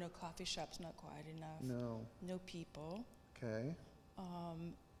room? No, coffee shop's not quiet enough. No. No people. Okay.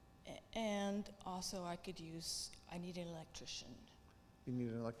 And also I need an electrician. You need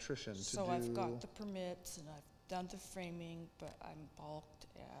an electrician to do. So I've got the permits and I've done the framing, but I'm balked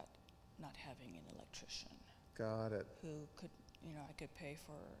at not having an electrician. Got it. Who could, I could pay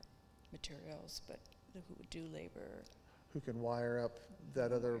for materials, but who would do labor. Who can wire up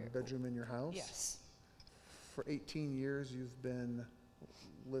that other bedroom in your house? Yes. For 18 years, you've been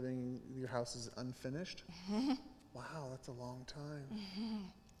your house is unfinished? Wow, that's a long time.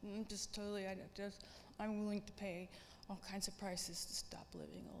 Just totally, I'm willing to pay all kinds of prices to stop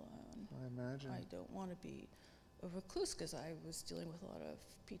living alone. I imagine. I don't want to be a recluse because I was dealing with a lot of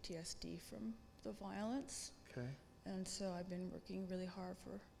PTSD from the violence. Okay. And so I've been working really hard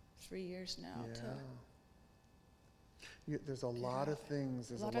for 3 years now. There's a lot of things.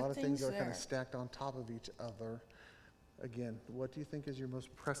 There's a lot of things that are kind of stacked on top of each other. Again, what do you think is your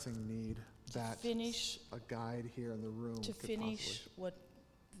most pressing need that a guide here in the room to could finish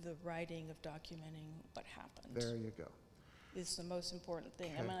the writing of documenting what happened. There you go. Is the most important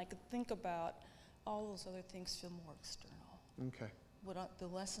thing. I mean, I could think about all those other things feel more external. Okay. The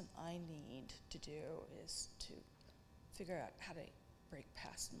lesson I need to do is to figure out how to break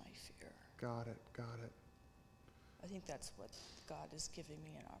past my fear. Got it. I think that's what God is giving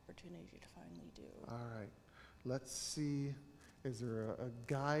me an opportunity to finally do. All right. Let's see, is there a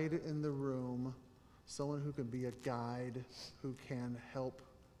guide in the room, someone who can be a guide, who can help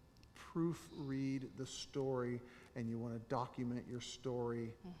proofread the story, and you want to document your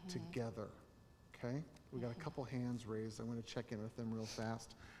story together, okay? We got a couple hands raised. I'm going to check in with them real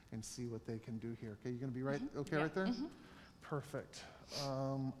fast and see what they can do here. Okay, you going to be right there? Perfect.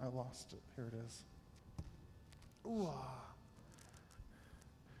 I lost it. Here it is. Ooh.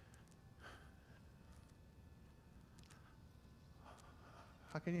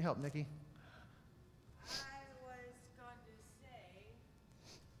 How can you help, Nikki? I was going to say,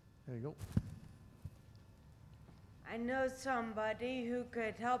 There you go. I know somebody who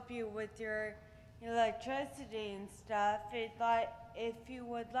could help you with your electricity and stuff. If you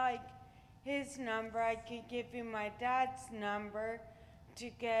would like his number, I could give you my dad's number to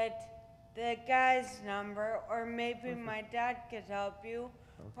get the guy's number, or maybe my dad could help you,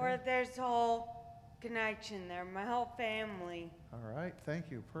 or there's a whole connection there, my whole family. All right,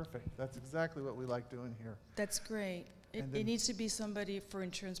 thank you. Perfect. That's exactly what we like doing here. That's great. It needs to be somebody for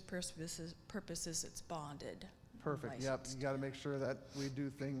insurance purposes it's bonded. Perfect. Yep, you got to make sure that we do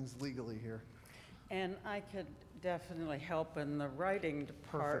things legally here. And I could definitely help in the writing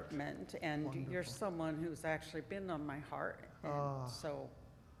department. And Wonderful. You're someone who's actually been on my heart. And so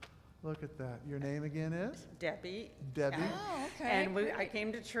look at that. Your name again is? Debbie. Debbie. Oh, okay. And I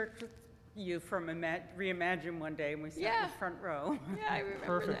came to church with you from Reimagine one day, and we sat in the front row. Yeah, I remember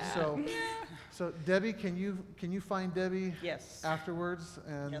Perfect. that. So Debbie, can you find Debbie? Yes. Afterwards,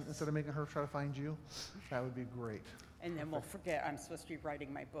 and instead of making her try to find you, that would be great. And then we'll forget I'm supposed to be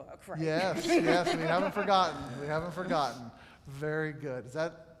writing my book, right? Yes, yes, we haven't forgotten. We haven't forgotten. Very good.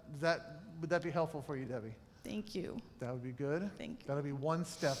 Would that be helpful for you, Debbie? Thank you. That would be good. Thank you. That'll be one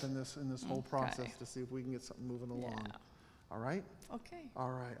step in this whole process to see if we can get something moving along. All right? Okay.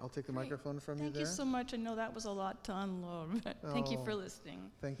 All right. I'll take the microphone from you there. Thank you so much. I know that was a lot to unload, but thank you for listening.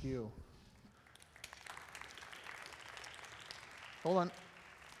 Thank you. Hold on.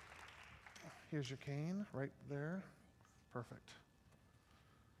 Here's your cane right there. Perfect.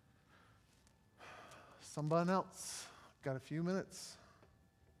 Someone else. Got a few minutes.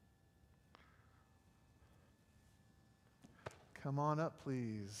 Come on up,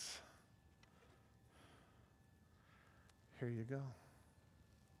 please. Here you go.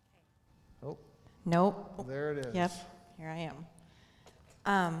 Oh. Nope. There it is. Yep, here I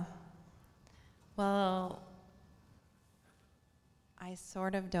am. Well, I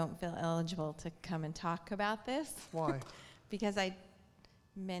sort of don't feel eligible to come and talk about this. Why? Because I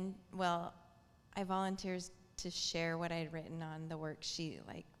volunteered to share what I'd written on the worksheet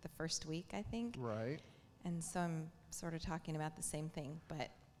like the first week, I think. Right. And so I'm sort of talking about the same thing,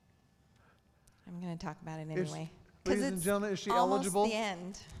 but I'm going to talk about it anyway. Ladies and gentlemen, is she almost eligible? The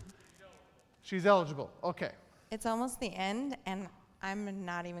end. She's eligible. Okay. It's almost the end, and I'm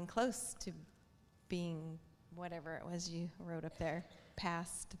not even close to being whatever it was you wrote up there,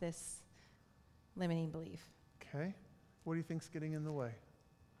 past this limiting belief. Okay. What do you think's getting in the way?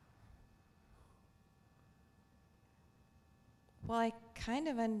 Well, I kind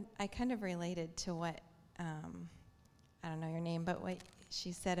of related to what I don't know your name, but what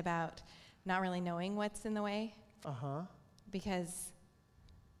she said about not really knowing what's in the way. Uh-huh. Because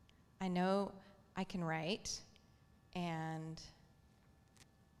I know I can write, and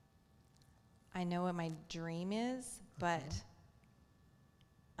I know what my dream is, but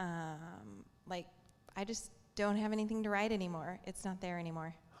like I just don't have anything to write anymore. It's not there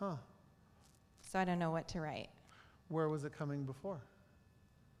anymore. Huh. So I don't know what to write. Where was it coming before?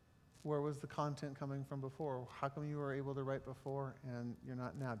 Where was the content coming from before? How come you were able to write before and you're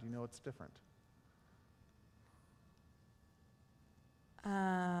not now? Do you know what's different?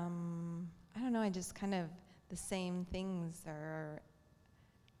 I don't know. I just kind of, the same things are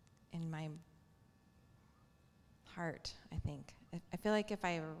in my heart, I think. I feel like if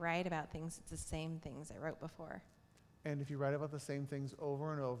I write about things, it's the same things I wrote before. And if you write about the same things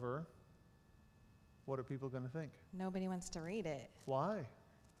over and over, what are people going to think? Nobody wants to read it. Why?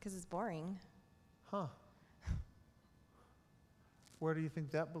 Because it's boring. Huh. Where do you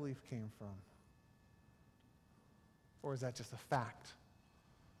think that belief came from? Or is that just a fact?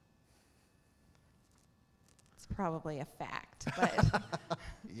 It's probably a fact, but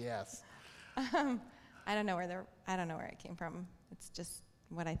yes. I don't know where it came from. It's just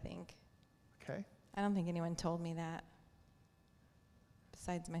what I think. Okay. I don't think anyone told me that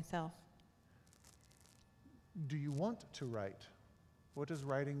besides myself. Do you want to write? What does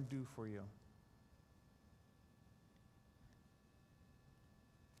writing do for you?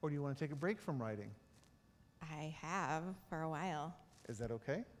 Or do you want to take a break from writing? I have for a while. Is that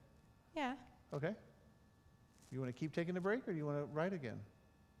okay? Yeah. Okay. You want to keep taking a break, or do you want to write again?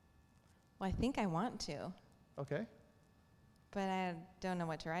 Well, I think I want to. Okay. But I don't know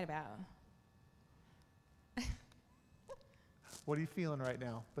what to write about. What are you feeling right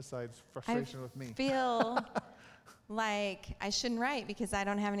now, besides frustration with me? I feel like I shouldn't write because I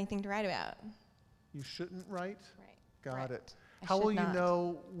don't have anything to write about. You shouldn't write? Right. Got it. I How will should you not.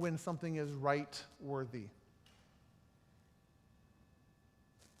 know when something is write-worthy?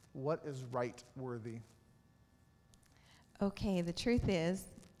 What is write-worthy? Okay, the truth is,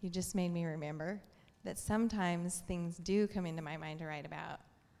 you just made me remember that sometimes things do come into my mind to write about,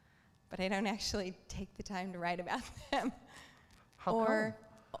 but I don't actually take the time to write about them. How come?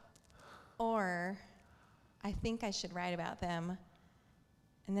 Or I think I should write about them,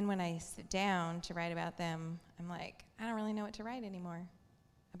 and then when I sit down to write about them, I'm like, I don't really know what to write anymore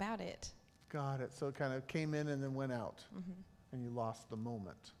about it. Got it. So it kind of came in and then went out, Mm-hmm. and you lost the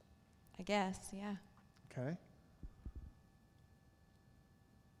moment. I guess, yeah. Okay.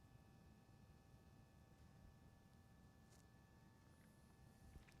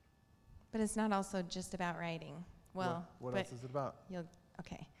 But it's not also just about writing. Well, what but else is it about?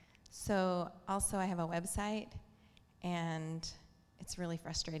 Okay. So also I have a website, and it's really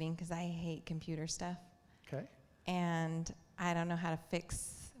frustrating because I hate computer stuff. Okay. And I don't know how to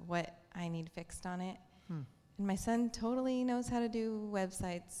fix what I need fixed on it. Hmm. And my son totally knows how to do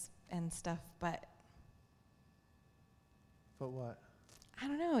websites and stuff, but what? I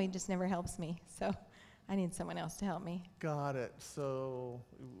don't know. He just never helps me. So I need someone else to help me. Got it. So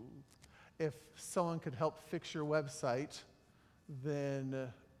if someone could help fix your website, then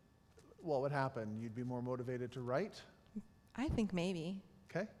what would happen? You'd be more motivated to write? I think maybe.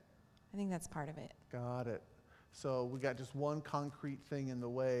 Okay. I think that's part of it. Got it. So we got just one concrete thing in the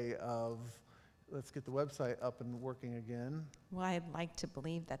way of, let's get the website up and working again. Well, I'd like to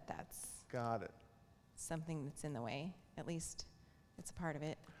believe that that's Got it. something that's in the way. At least it's a part of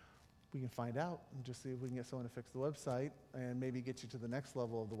it. We can find out and just see if we can get someone to fix the website and maybe get you to the next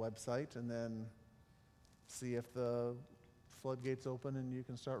level of the website, and then see if the floodgates open and you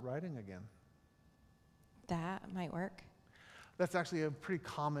can start writing again. That might work. That's actually a pretty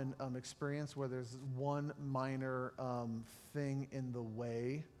common experience where there's one minor thing in the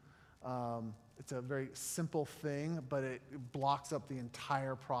way. It's a very simple thing, but it blocks up the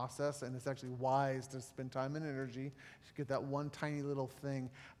entire process, and it's actually wise to spend time and energy to get that one tiny little thing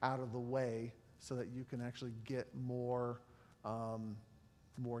out of the way so that you can actually get more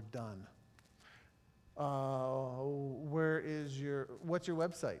more done. What's your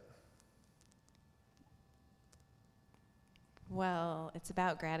website? Well, it's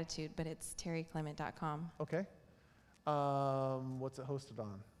about gratitude, but it's terryclement.com. Okay. What's it hosted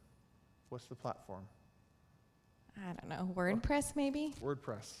on? What's the platform? I don't know, WordPress maybe?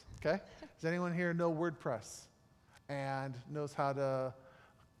 WordPress, okay. Does anyone here know WordPress and knows how to,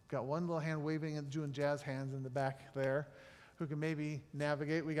 got one little hand waving and doing jazz hands in the back there who can maybe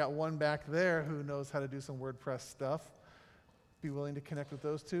navigate. We got one back there who knows how to do some WordPress stuff. Be willing to connect with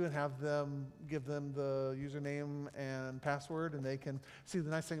those two and have them, give them the username and password, and they can see.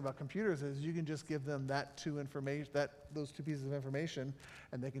 The nice thing about computers is you can just give them those two pieces of information,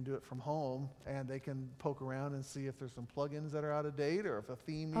 and they can do it from home, and they can poke around and see if there's some plugins that are out of date or if a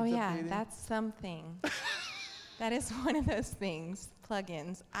theme needs updating. Oh yeah, that's something. That is one of those things,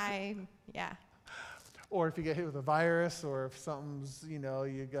 plugins. Yeah. Or if you get hit with a virus, or if something's, you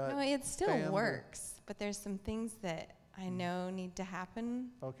got. No, it still spammed works, but there's some things that I know need to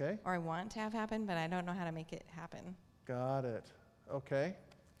happen. Okay. Or I want to have happen, but I don't know how to make it happen. Got it. Okay.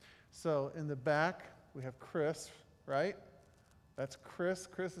 So in the back, we have Chris, right? That's Chris.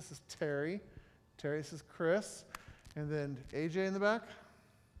 Chris, this is Terry. Terry, this is Chris. And then AJ in the back.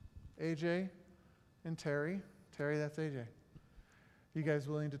 AJ and Terry. Terry, that's AJ. You guys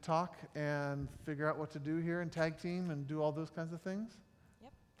willing to talk and figure out what to do here and tag team and do all those kinds of things?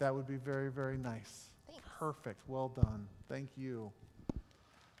 Yep. That would be very, very nice. Thanks. Perfect. Well done. Thank you.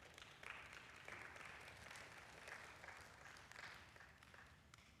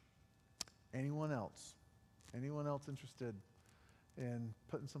 Anyone else? Anyone else interested in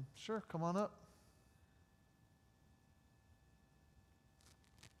putting some? Sure, come on up.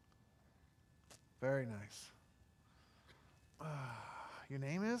 Very nice. Your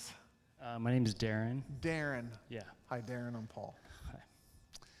name is? My name is Darren. Darren. Yeah. Hi, Darren. I'm Paul.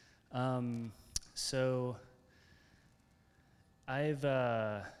 Hi. So I've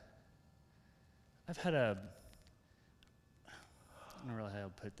had I don't know really how to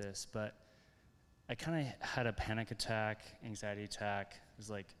put this, but I kind of had a panic attack, anxiety attack. It was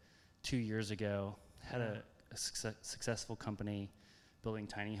like 2 years ago. Had a successful company building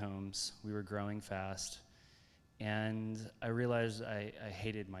tiny homes. We were growing fast. And I realized I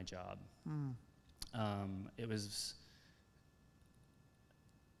hated my job.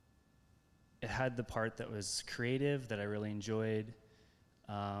 It had the part that was creative that I really enjoyed,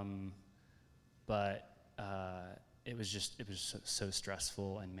 but it was so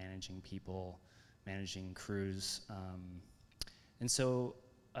stressful, and managing people, managing crews, and so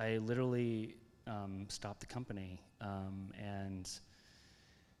I literally stopped the company, and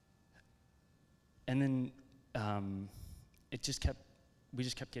then we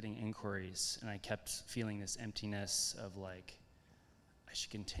just kept getting inquiries, and I kept feeling this emptiness of like, I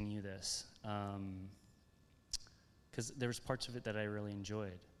should continue this, because there was parts of it that I really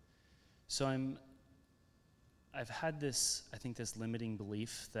enjoyed. So I've had this limiting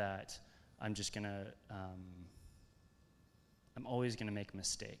belief that I'm always gonna make a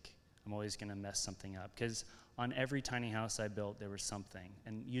mistake. I'm always gonna mess something up, because on every tiny house I built, there was something,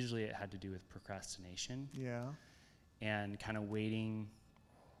 and usually it had to do with procrastination. Yeah. And kind of waiting,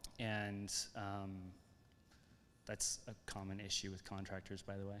 and that's a common issue with contractors,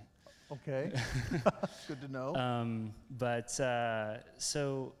 by the way. Okay. Good to know.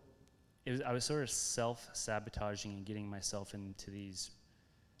 So I was sort of self-sabotaging and getting myself into these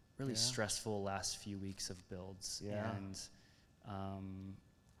really stressful last few weeks of builds, and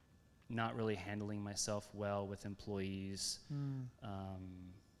not really handling myself well with employees,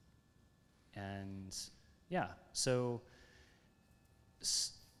 and so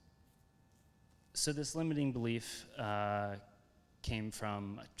this limiting belief came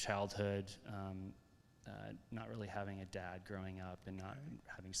from childhood, not really having a dad growing up, and not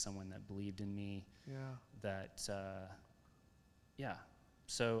having someone that believed in me.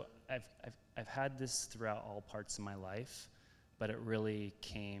 So I've had this throughout all parts of my life, but it really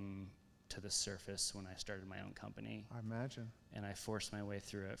came to the surface when I started my own company. I imagine. And I forced my way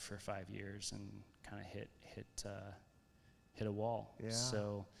through it for 5 years, and kind of hit a wall. Yeah.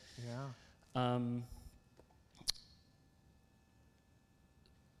 So. Yeah.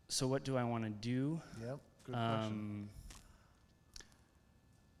 So what do I want to do? Yep. Good question.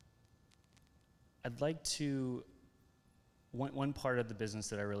 I'd like to. One part of the business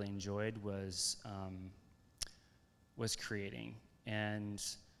that I really enjoyed was creating, and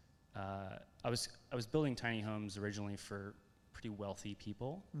I was building tiny homes originally for pretty wealthy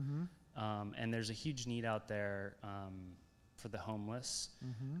people, and there's a huge need out there for the homeless,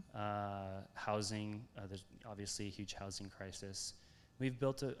 housing. There's obviously a huge housing crisis. I've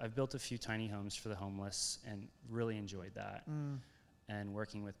built a few tiny homes for the homeless and really enjoyed that. And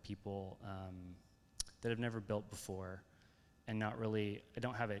working with people that have never built before, and not really, I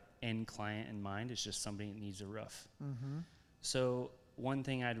don't have an end client in mind. It's just somebody that needs a roof. So one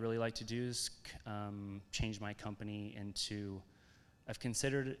thing I'd really like to do is change my company into, I've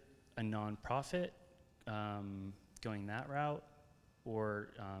considered a nonprofit, going that route, or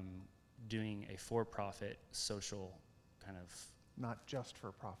doing a for-profit social kind of. Not just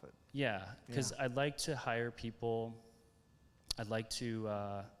for profit. Yeah, because I'd like to hire people. I'd like to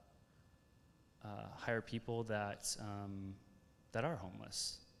hire people that that are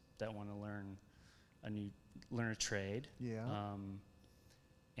homeless, that want to learn a trade. Yeah.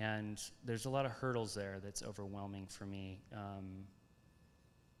 And there's a lot of hurdles there that's overwhelming for me.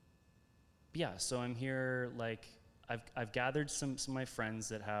 Yeah, so I'm here, like, I've gathered some of my friends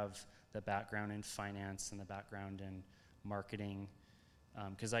that have the background in finance and the background in marketing,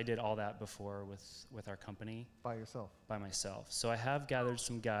 because I did all that before with our company. By yourself? By myself. So I have gathered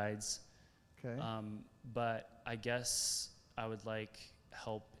some guides. Okay. But I guess I would like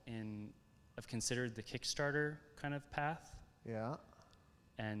help I've considered the Kickstarter kind of path. Yeah.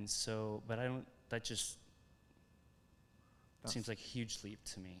 And so, but that just seems like a huge leap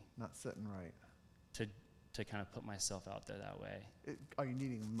to me. Not sitting right. To kind of put myself out there that way. Are you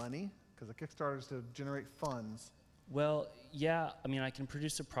needing money? Because the Kickstarter is to generate funds. Well, yeah, I mean, I can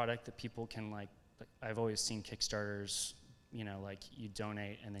produce a product that people can like I've always seen Kickstarters, like you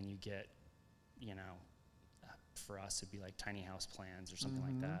donate and then you get, for us it'd be like tiny house plans or something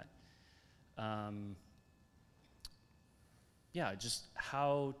like that. Yeah, just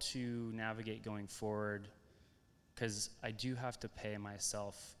how to navigate going forward, because I do have to pay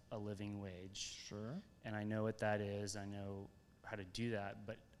myself a living wage. Sure. And I know what that is. I know how to do that.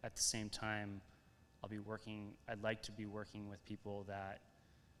 But at the same time, I'd like to be working with people that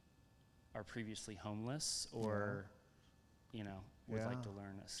are previously homeless or, would like to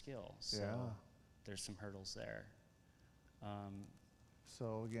learn a skill. So there's some hurdles there.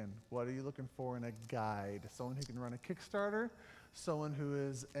 So again, what are you looking for in a guide? Someone who can run a Kickstarter, someone who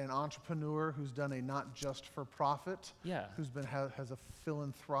is an entrepreneur who's done a not just for profit, who's has a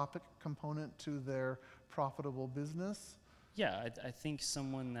philanthropic component to their profitable business. Yeah, I think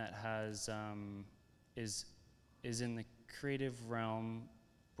someone that has is in the creative realm,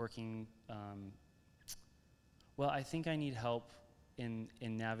 working. Well, I think I need help in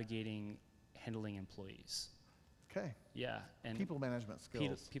navigating handling employees. Okay. Yeah, and people management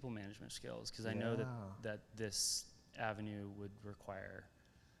skills. People management skills, because I know that this avenue would require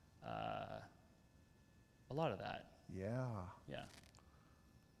a lot of that. Yeah. Yeah.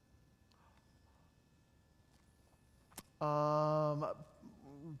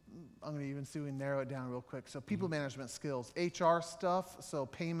 I'm going to even see if we can narrow it down real quick. So people management skills, HR stuff, so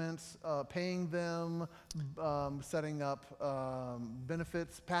payments, paying them, setting up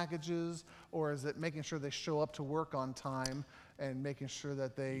benefits packages, or is it making sure they show up to work on time and making sure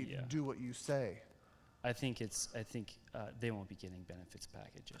that they do what you say? I think they won't be getting benefits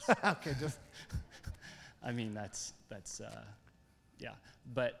packages. Okay, just. I mean, that's yeah.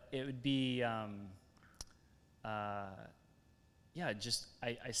 But it would be, just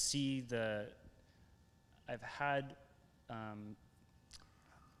I see I've had, I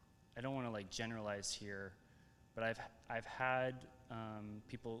don't want to like generalize here, but I've had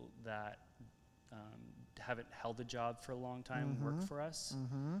people that haven't held a job for a long time work for us.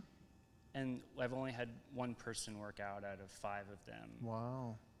 And I've only had one person work out of 5 of them.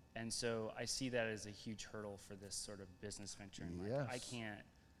 Wow. And so I see that as a huge hurdle for this sort of business venture.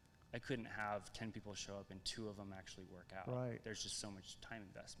 I couldn't have 10 people show up and 2 of them actually work out. Right. There's just so much time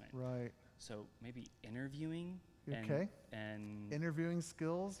investment. Right. So maybe interviewing. And interviewing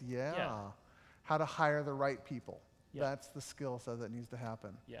skills, How to hire the right people. Yeah. That's the skill set that needs to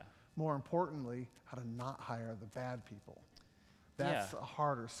happen. Yeah. More importantly, how to not hire the bad people. That's a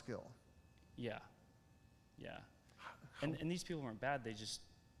harder skill. Yeah. Yeah. And these people weren't bad. They just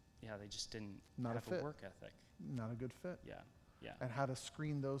didn't have a work ethic. Not a good fit. Yeah. Yeah. And how to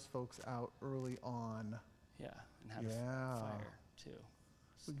screen those folks out early on. Yeah. And how to fire too.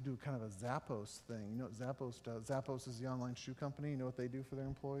 We could do kind of a Zappos thing. You know what Zappos does? Zappos is the online shoe company. You know what they do for their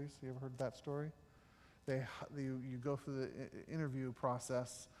employees? You ever heard that story? You go through the interview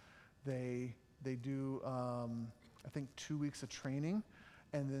process. They do, I think, 2 weeks of training,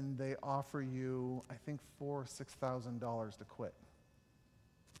 and then they offer you, I think, $4,000 or $6,000 to quit.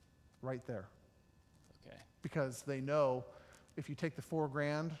 Right there. Okay. Because they know if you take the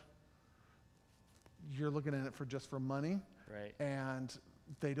 $4,000, you're looking at it just for money. Right. And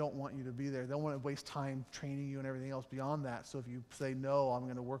they don't want you to be there. They don't want to waste time training you and everything else beyond that. So if you say, no, I'm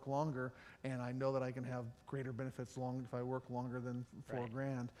going to work longer, and I know that I can have greater benefits if I work longer than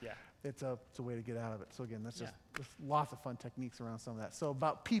 $4,000, Yeah. it's a way to get out of it. So again, that's just there's lots of fun techniques around some of that. So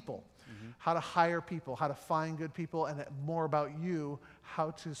about people, how to hire people, how to find good people, and more about you,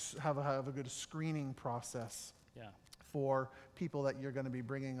 how to have a good screening process for people that you're going to be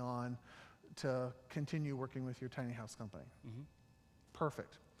bringing on to continue working with your tiny house company.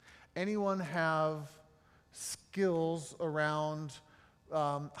 Perfect. Anyone have skills around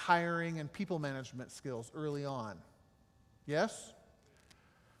hiring and people management skills early on? Yes?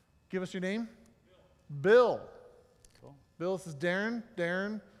 Give us your name. Bill. Cool. Bill, this is Darren.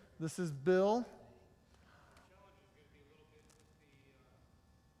 Darren, this is Bill.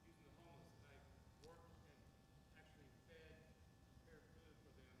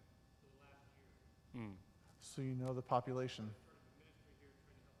 So you know the population.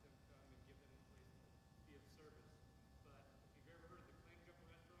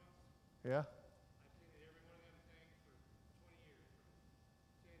 Yeah?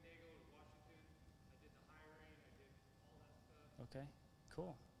 Okay,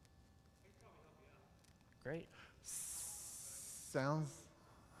 cool. Great. Sounds.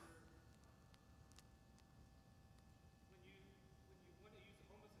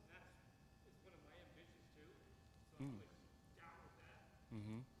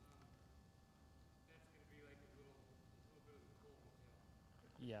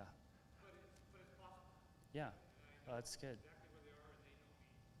 Yeah. Yeah. Oh, that's good.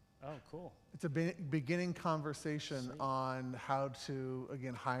 Oh, cool. It's a beginning conversation on how to,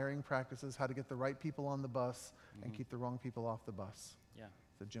 again, hiring practices, how to get the right people on the bus and keep the wrong people off the bus. Yeah.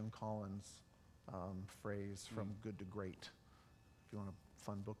 The Jim Collins phrase, from good to great. If you want a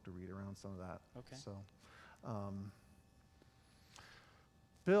fun book to read around some of that. Okay. So,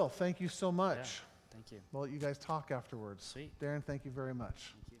 Bill, thank you so much. Yeah, thank you. We'll let you guys talk afterwards. Sweet. Darren, thank you very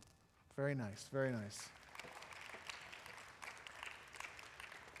much. Thank you. Very nice, very nice.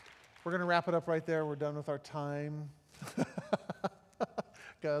 We're going to wrap it up right there. We're done with our time.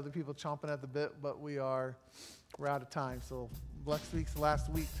 Got other people chomping at the bit, but we're out of time. So next week's the last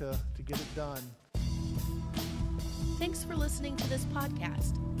week to get it done. Thanks for listening to this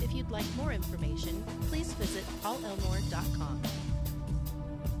podcast. If you'd like more information, please visit paulelmore.com.